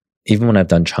asked, even when I've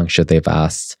done trunk show, they've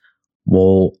asked,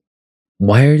 well,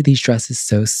 why are these dresses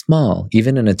so small,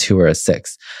 even in a 2 or a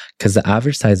 6? Because the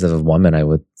average size of a woman, I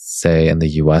would say in the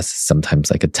US, is sometimes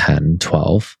like a 10,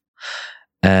 12.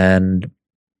 And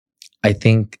I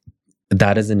think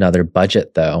that is another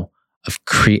budget, though, of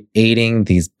creating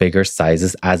these bigger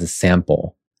sizes as a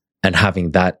sample and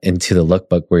having that into the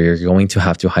lookbook, where you're going to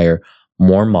have to hire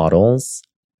more models.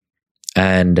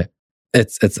 And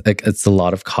it's a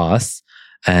lot of costs.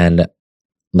 And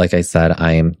like I said,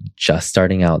 I am just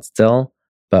starting out still.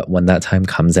 But when that time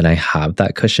comes and I have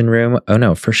that cushion room, oh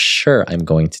no, for sure I'm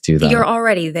going to do that. You're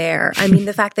already there. I mean,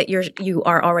 the fact that you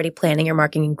are already planning your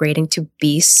marking and grading to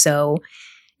be so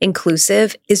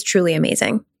inclusive is truly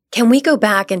amazing. Can we go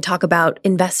back and talk about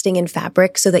investing in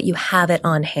fabric so that you have it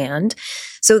on hand?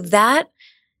 So that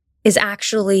is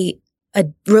actually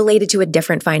related to a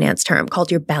different finance term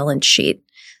called your balance sheet.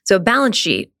 So a balance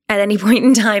sheet at any point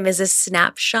in time is a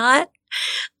snapshot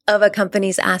of a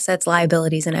company's assets,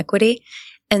 liabilities, and equity.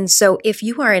 And so if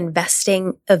you are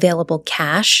investing available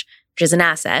cash, which is an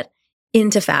asset,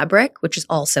 into fabric, which is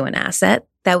also an asset,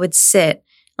 that would sit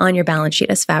on your balance sheet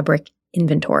as fabric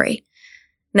inventory.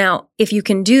 Now, if you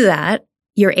can do that,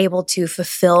 you're able to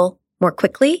fulfill more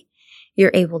quickly.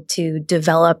 You're able to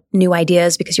develop new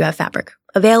ideas because you have fabric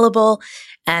available,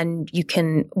 and you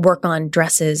can work on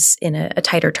dresses in a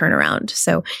tighter turnaround.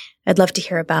 So I'd love to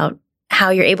hear about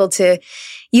how you're able to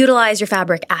utilize your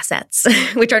fabric assets,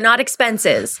 which are not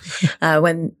expenses,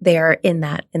 when they are in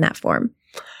that form.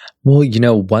 Well,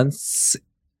 once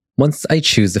I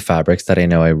choose the fabrics that I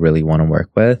know I really want to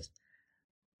work with,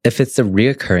 if it's a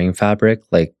reoccurring fabric,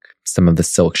 like some of the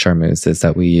silk charmeuses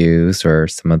that we use, or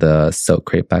some of the silk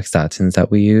crepeback satins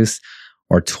that we use,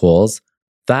 or tools,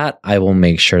 that I will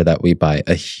make sure that we buy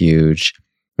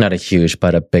not a huge,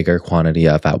 but a bigger quantity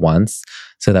of at once,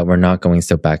 so that we're not going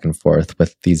so back and forth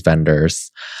with these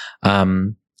vendors.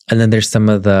 And then there's some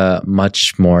of the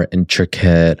much more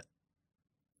intricate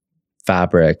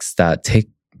fabrics that it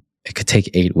could take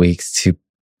 8 weeks to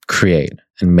create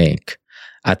and make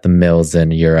at the mills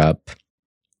in Europe.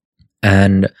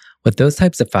 And with those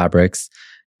types of fabrics,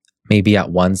 maybe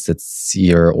at once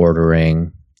you're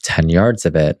ordering 10 yards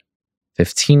of it,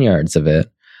 15 yards of it.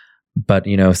 But,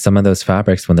 some of those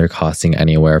fabrics, when they're costing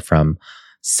anywhere from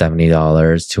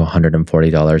 $70 to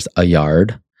 $140 a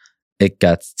yard, it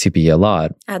gets to be a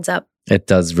lot. Adds up. It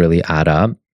does really add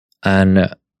up.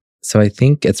 And so I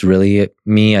think it's really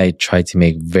me. I try to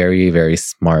make very, very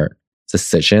smart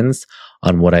decisions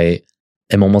on what I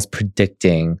am almost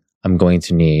predicting I'm going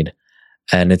to need.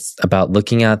 And it's about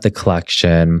looking at the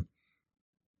collection,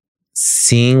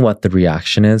 seeing what the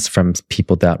reaction is from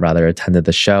people that rather attended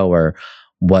the show, or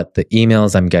what the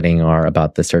emails I'm getting are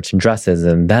about the certain dresses.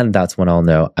 And then that's when I'll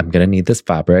know I'm going to need this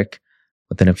fabric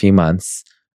within a few months.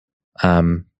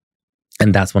 And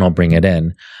that's when I'll bring it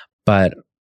in. But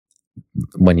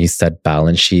when you said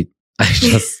balance sheet, I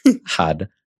just had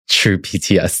true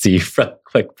PTSD from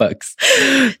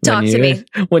QuickBooks. Talk to me.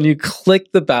 When you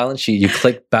click the balance sheet, you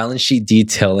click balance sheet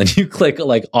detail and you click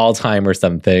like all time or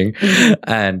something.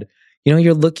 And,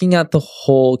 you're looking at the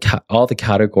whole, all the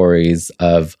categories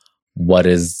of what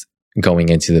is going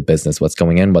into the business, what's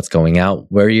going in, what's going out,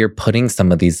 where you're putting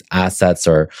some of these assets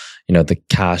or, the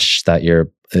cash that your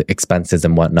expenses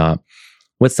and whatnot.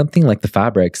 With something like the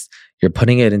fabrics, you're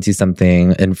putting it into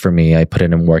something, and for me, I put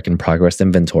it in work in progress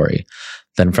inventory.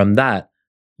 Then from that,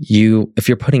 if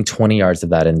you're putting 20 yards of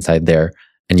that inside there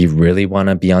and you really want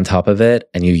to be on top of it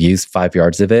and you use 5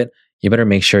 yards of it, you better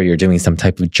make sure you're doing some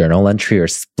type of journal entry or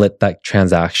split that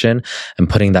transaction and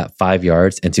putting that 5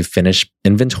 yards into finished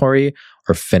inventory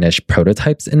or finished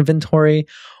prototypes inventory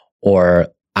or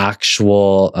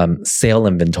actual sale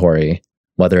inventory,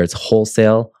 whether it's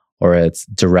wholesale or it's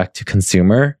direct to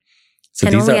consumer. So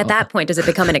and only at that point does it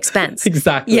become an expense.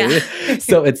 Exactly. Yeah.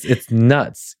 So it's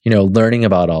nuts, learning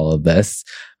about all of this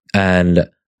and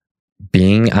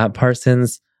being at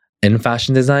Parsons in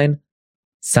fashion design.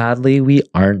 Sadly, we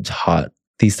aren't taught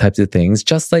these types of things,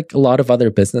 just like a lot of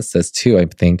other businesses too. I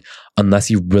think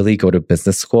unless you really go to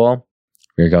business school,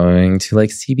 you're going to like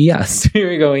CBS,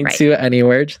 you're going to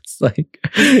anywhere, just like,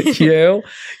 you're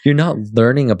not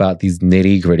learning about these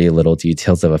nitty gritty little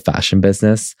details of a fashion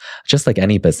business, just like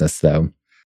any business though.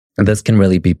 And this can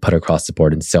really be put across the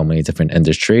board in so many different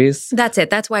industries. That's it.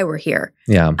 That's why we're here.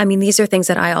 Yeah. I mean, these are things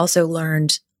that I also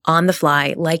learned on the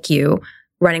fly, like you,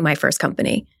 running my first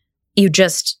company. You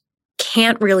just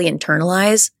can't really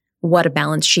internalize what a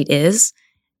balance sheet is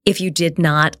if you did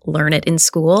not learn it in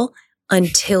school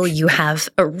until you have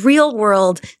a real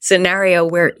world scenario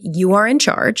where you are in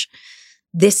charge.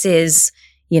 This is,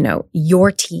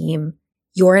 your team,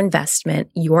 your investment,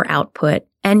 your output,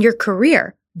 and your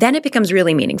career. Then it becomes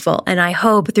really meaningful. And I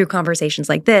hope through conversations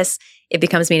like this, it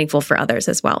becomes meaningful for others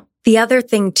as well. The other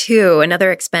thing too,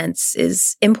 another expense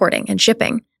is importing and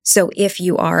shipping. So if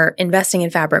you are investing in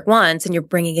fabric once and you're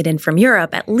bringing it in from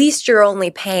Europe, at least you're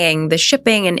only paying the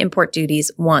shipping and import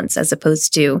duties once as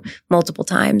opposed to multiple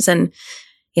times. And,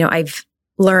 I've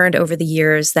learned over the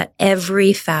years that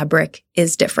every fabric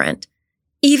is different,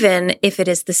 even if it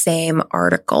is the same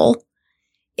article.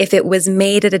 If it was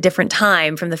made at a different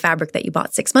time from the fabric that you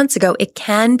bought 6 months ago, it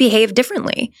can behave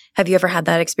differently. Have you ever had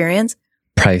that experience?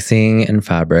 Pricing and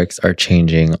fabrics are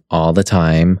changing all the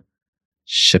time.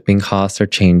 Shipping costs are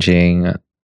changing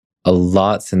a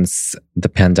lot since the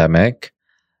pandemic.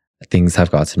 Things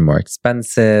have gotten more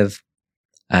expensive.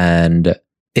 And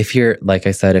if you're, like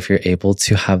I said, if you're able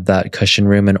to have that cushion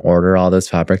room and order all those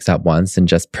fabrics at once and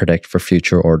just predict for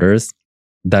future orders,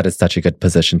 that is such a good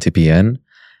position to be in.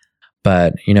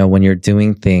 But, when you're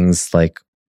doing things like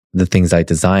the things I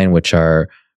design, which are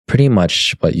pretty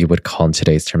much what you would call in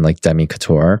today's term, like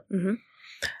demi-couture,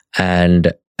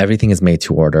 and everything is made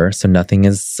to order. So nothing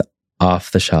is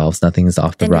off the shelves. Nothing is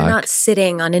off the rack. And you're not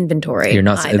sitting on inventory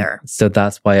either. So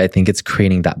that's why I think it's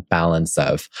creating that balance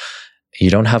of you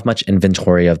don't have much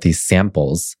inventory of these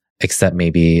samples, except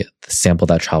maybe the sample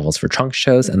that travels for trunk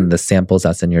shows and the samples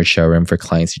that's in your showroom for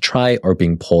clients to try or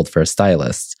being pulled for a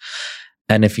stylist.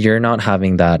 And if you're not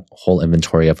having that whole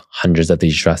inventory of hundreds of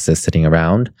these dresses sitting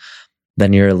around,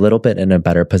 then you're a little bit in a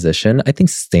better position. I think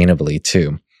sustainably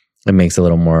too. It makes a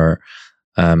little more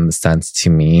sense to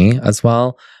me as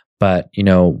well. But,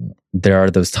 there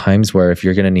are those times where if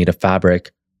you're going to need a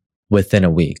fabric within a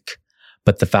week,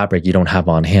 but the fabric you don't have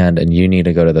on hand and you need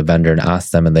to go to the vendor and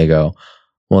ask them and they go,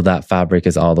 well, that fabric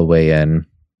is all the way in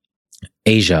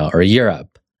Asia or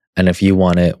Europe. And if you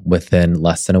want it within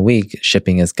less than a week,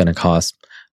 shipping is going to cost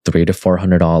 $300 to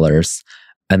 $400.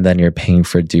 and then you're paying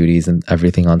for duties and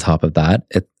everything on top of that.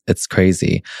 It's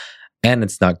crazy. And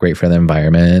it's not great for the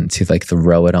environment to like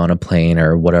throw it on a plane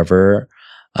or whatever.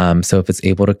 So if it's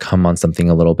able to come on something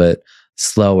a little bit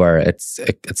slower, it's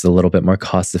a little bit more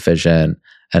cost efficient,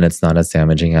 and it's not as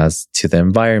damaging as to the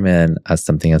environment as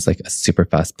something as like a super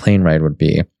fast plane ride would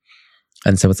be.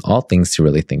 And so it's all things to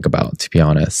really think about, to be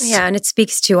honest. Yeah. And it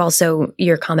speaks to also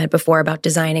your comment before about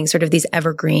designing sort of these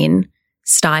evergreen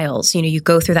styles. You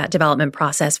go through that development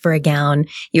process for a gown,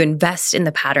 you invest in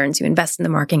the patterns, you invest in the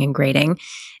marking and grading,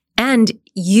 and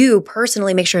you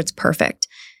personally make sure it's perfect.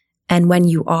 And when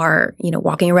you are,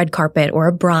 walking a red carpet or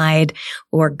a bride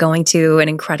or going to an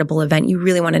incredible event, you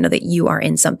really want to know that you are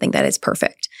in something that is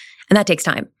perfect. And that takes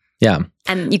time. Yeah.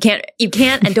 And you can't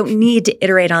and don't need to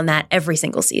iterate on that every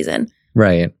single season.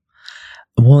 Right.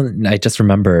 Well, I just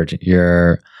remembered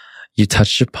you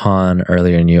touched upon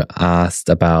earlier and you asked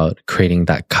about creating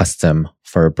that custom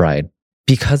for a bride.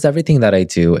 Because everything that I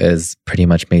do is pretty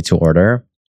much made to order,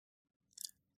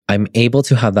 I'm able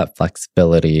to have that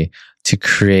flexibility to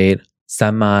create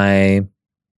semi-custom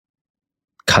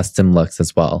looks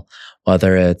as well.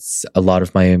 Whether it's a lot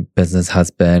of my business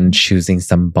has been choosing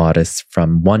some bodice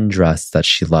from one dress that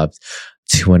she loves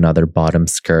to another bottom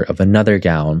skirt of another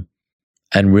gown,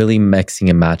 and really mixing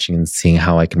and matching and seeing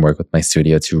how I can work with my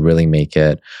studio to really make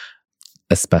it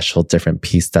a special, different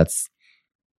piece that's,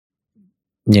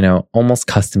 almost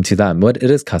custom to them. It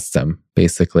is custom,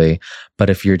 basically. But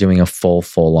if you're doing a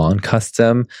full-on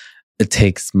custom, it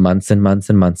takes months and months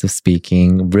and months of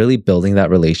speaking, really building that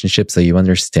relationship so you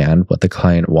understand what the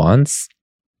client wants.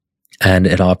 And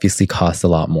it obviously costs a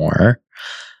lot more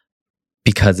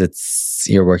because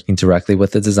you're working directly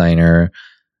with the designer.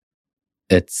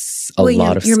 It's a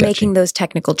lot of you're sketching. Making those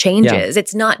technical changes. Yeah.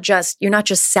 You're not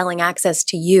just selling access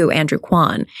to you, Andrew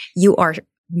Kwon. You are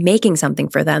making something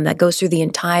for them that goes through the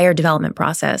entire development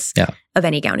process of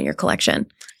any gown in your collection.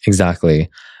 Exactly.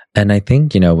 And I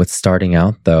think, with starting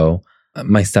out though,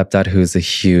 my stepdad, who's a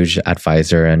huge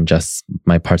advisor and just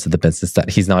my parts of the business, that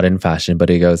he's not in fashion, but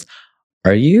he goes,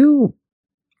 are you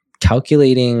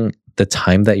calculating the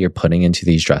time that you're putting into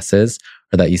these dresses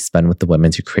or that you spend with the women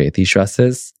to create these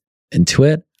dresses into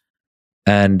it?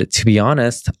 And to be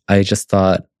honest, I just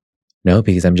thought, no,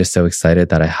 because I'm just so excited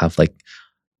that I have like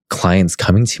clients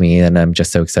coming to me and I'm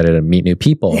just so excited to meet new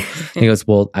people. And he goes,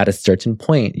 well, at a certain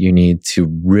point, you need to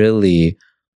really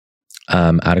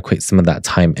adequate some of that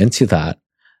time into that.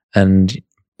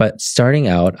 But starting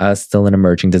out as still an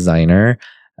emerging designer,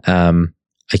 I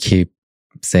keep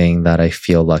saying that I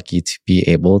feel lucky to be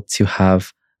able to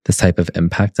have this type of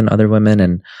impact on other women.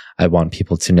 And I want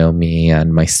people to know me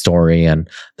and my story and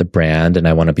the brand, and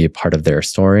I want to be a part of their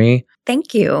story.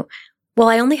 Thank you. Well,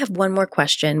 I only have one more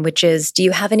question, which is, do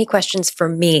you have any questions for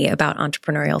me about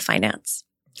entrepreneurial finance?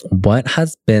 What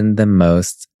has been the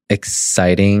most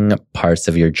exciting parts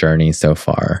of your journey so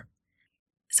far?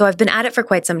 So I've been at it for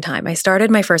quite some time. I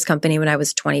started my first company when I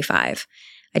was 25.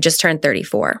 I just turned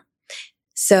 34.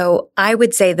 So I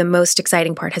would say the most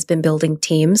exciting part has been building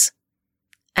teams.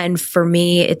 And for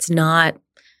me, it's not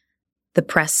the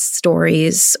press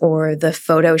stories or the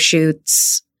photo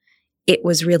shoots. It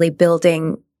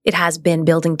has been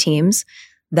building teams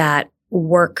that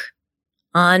work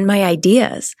on my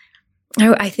ideas.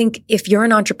 I think if you're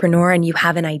an entrepreneur and you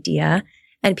have an idea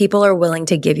and people are willing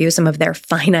to give you some of their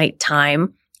finite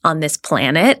time on this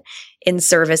planet in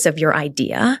service of your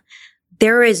idea,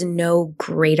 there is no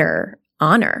greater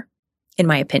honor, in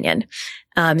my opinion.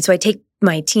 So I take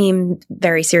my team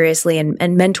very seriously and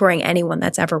mentoring anyone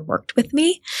that's ever worked with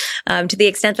me to the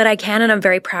extent that I can. And I'm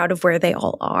very proud of where they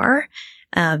all are.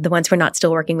 The ones who are not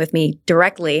still working with me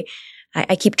directly,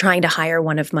 I keep trying to hire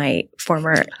one of my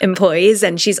former employees,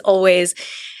 and she's always,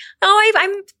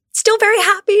 I'm still very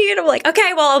happy. And I'm like,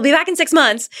 okay, well, I'll be back in 6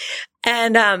 months.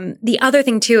 And the other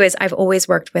thing too is I've always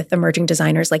worked with emerging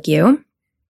designers like you.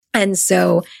 And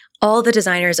so all the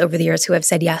designers over the years who have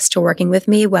said yes to working with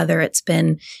me, whether it's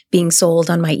been being sold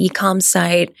on my e-com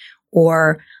site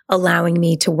or allowing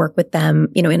me to work with them,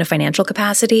 in a financial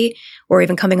capacity, or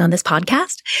even coming on this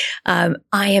podcast. I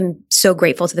am so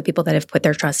grateful to the people that have put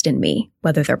their trust in me,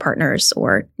 whether they're partners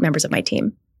or members of my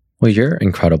team. Well, you're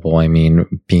incredible. I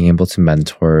mean, being able to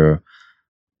mentor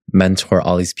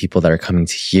all these people that are coming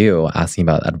to you, asking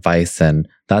about advice, and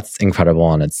that's incredible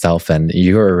on itself. And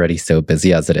you're already so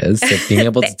busy as it is. So being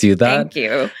able to do that, thank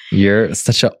you. You're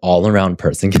such an all-around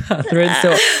person, Catherine.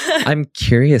 So I'm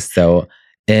curious though,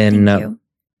 in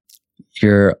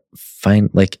your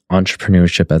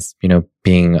entrepreneurship, as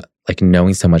being like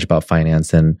knowing so much about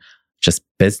finance and just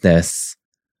business,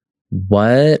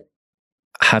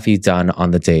 have you done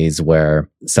on the days where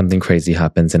something crazy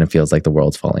happens and it feels like the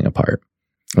world's falling apart?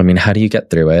 I mean, how do you get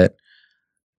through it?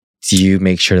 Do you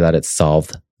make sure that it's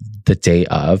solved the day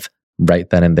of, right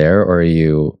then and there? Or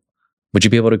would you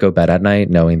be able to go to bed at night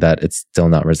knowing that it's still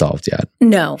not resolved yet?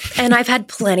 No. And I've had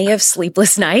plenty of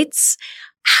sleepless nights.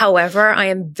 However, I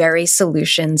am very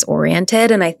solutions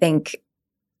oriented. And I think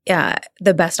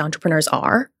the best entrepreneurs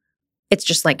are. It's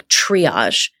just like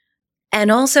triage. And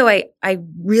also, I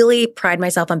really pride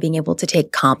myself on being able to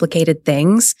take complicated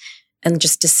things and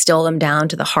just distill them down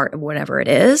to the heart of whatever it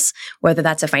is, whether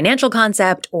that's a financial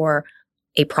concept or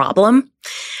a problem.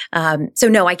 So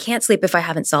no, I can't sleep if I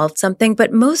haven't solved something.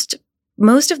 But most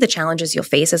of the challenges you'll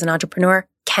face as an entrepreneur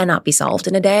cannot be solved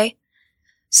in a day.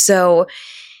 So,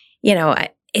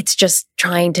 it's just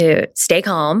trying to stay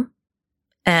calm.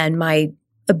 And my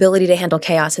ability to handle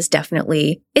chaos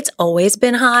it's always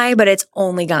been high, but it's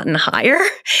only gotten higher.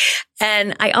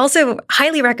 And I also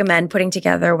highly recommend putting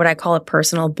together what I call a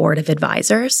personal board of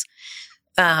advisors,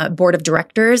 board of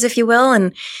directors, if you will.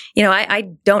 And, I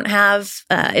don't have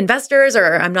investors,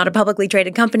 or I'm not a publicly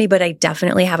traded company, but I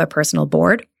definitely have a personal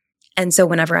board. And so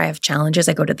whenever I have challenges,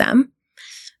 I go to them,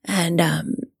 and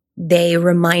they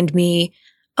remind me,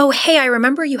 oh, hey, I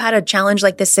remember you had a challenge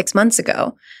like this 6 months ago.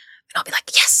 And I'll be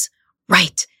like, yes,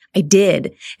 right, I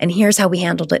did. And here's how we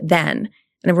handled it then.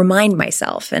 And I remind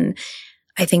myself. And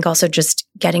I think also just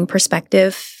getting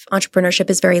perspective. Entrepreneurship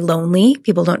is very lonely.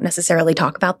 People don't necessarily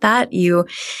talk about that.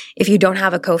 If you don't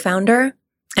have a co-founder,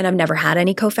 and I've never had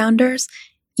any co-founders,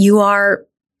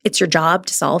 it's your job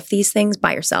to solve these things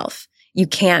by yourself. You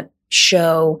can't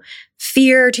show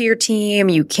fear to your team.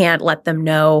 You can't let them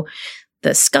know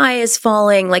the sky is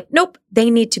falling. Like, nope, they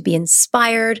need to be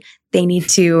inspired. They need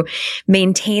to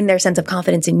maintain their sense of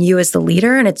confidence in you as the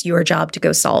leader, and it's your job to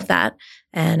go solve that.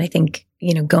 And I think,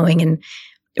 going and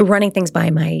running things by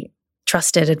my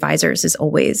trusted advisors is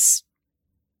always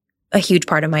a huge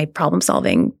part of my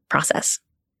problem-solving process.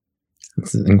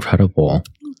 It's incredible.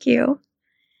 Thank you.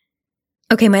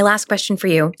 Okay, my last question for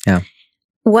you. Yeah.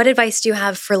 What advice do you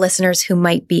have for listeners who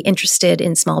might be interested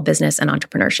in small business and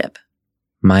entrepreneurship?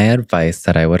 My advice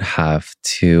that I would have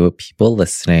to people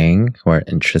listening who are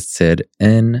interested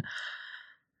in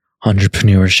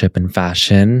entrepreneurship and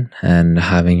fashion and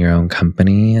having your own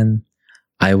company, and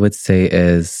I would say,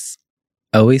 is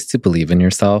always to believe in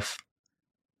yourself.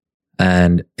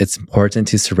 And it's important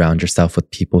to surround yourself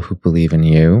with people who believe in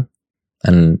you,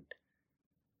 and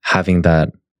having that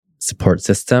support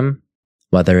system,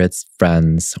 whether it's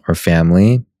friends or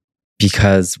family,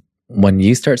 because when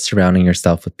you start surrounding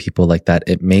yourself with people like that,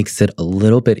 it makes it a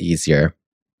little bit easier,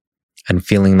 and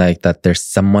feeling like that there's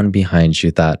someone behind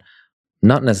you that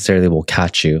not necessarily will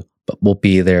catch you, but will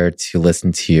be there to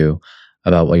listen to you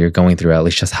about what you're going through, at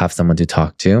least just have someone to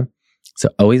talk to. So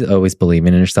always believe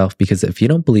in yourself, because if you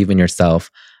don't believe in yourself,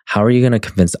 how are you going to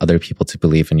convince other people to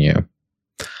believe in you?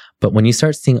 But when you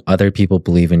start seeing other people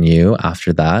believe in you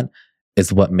after that,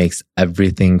 is what makes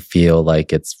everything feel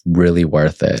like it's really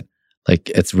worth it. Like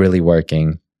it's really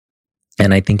working.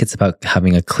 And I think it's about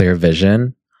having a clear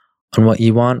vision on what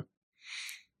you want.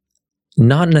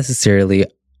 Not necessarily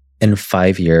in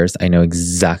 5 years, I know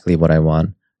exactly what I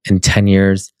want. In 10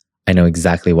 years, I know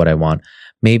exactly what I want.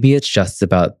 Maybe it's just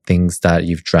about things that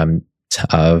you've dreamt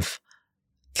of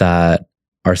that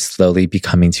are slowly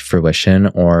becoming to fruition,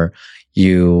 or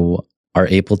you are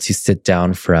able to sit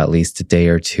down for at least a day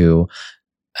or two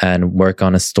and work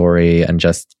on a story and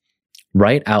just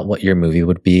write out what your movie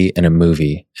would be in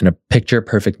a picture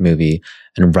perfect movie,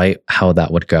 and write how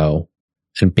that would go.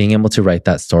 And being able to write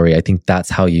that story, I think that's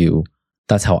how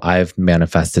I've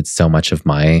manifested so much of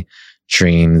my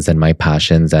dreams and my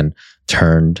passions and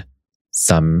turned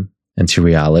some into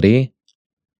reality.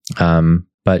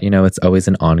 But it's always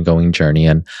an ongoing journey,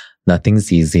 and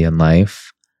nothing's easy in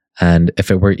life. And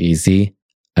if it were easy,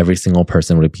 every single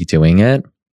person would be doing it.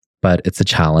 But it's a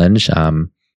challenge.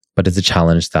 But it's a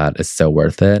challenge that is so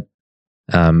worth it.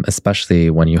 Especially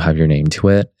when you have your name to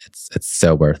it. It's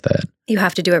so worth it. You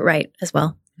have to do it right as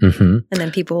well. Mm-hmm. And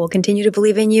then people will continue to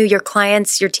believe in you, your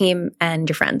clients, your team, and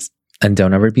your friends. And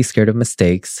don't ever be scared of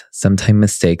mistakes. Sometimes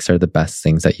mistakes are the best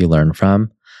things that you learn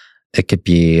from. It could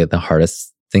be the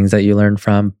hardest things that you learn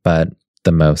from, but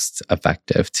the most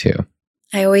effective too.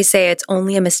 I always say it's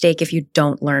only a mistake if you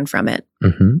don't learn from it.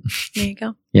 Mm-hmm. There you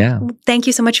go. Yeah. Well, thank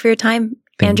you so much for your time,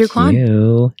 Thank Andrew Kwon.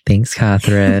 you. Thanks,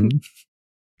 Catherine.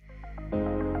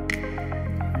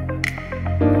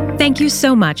 Thank you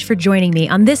so much for joining me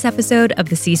on this episode of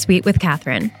The C-Suite with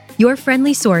Catherine, your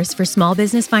friendly source for small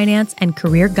business finance and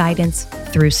career guidance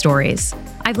through stories.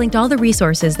 I've linked all the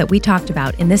resources that we talked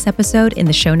about in this episode in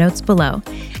the show notes below.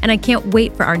 And I can't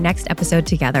wait for our next episode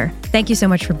together. Thank you so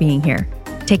much for being here.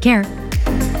 Take care.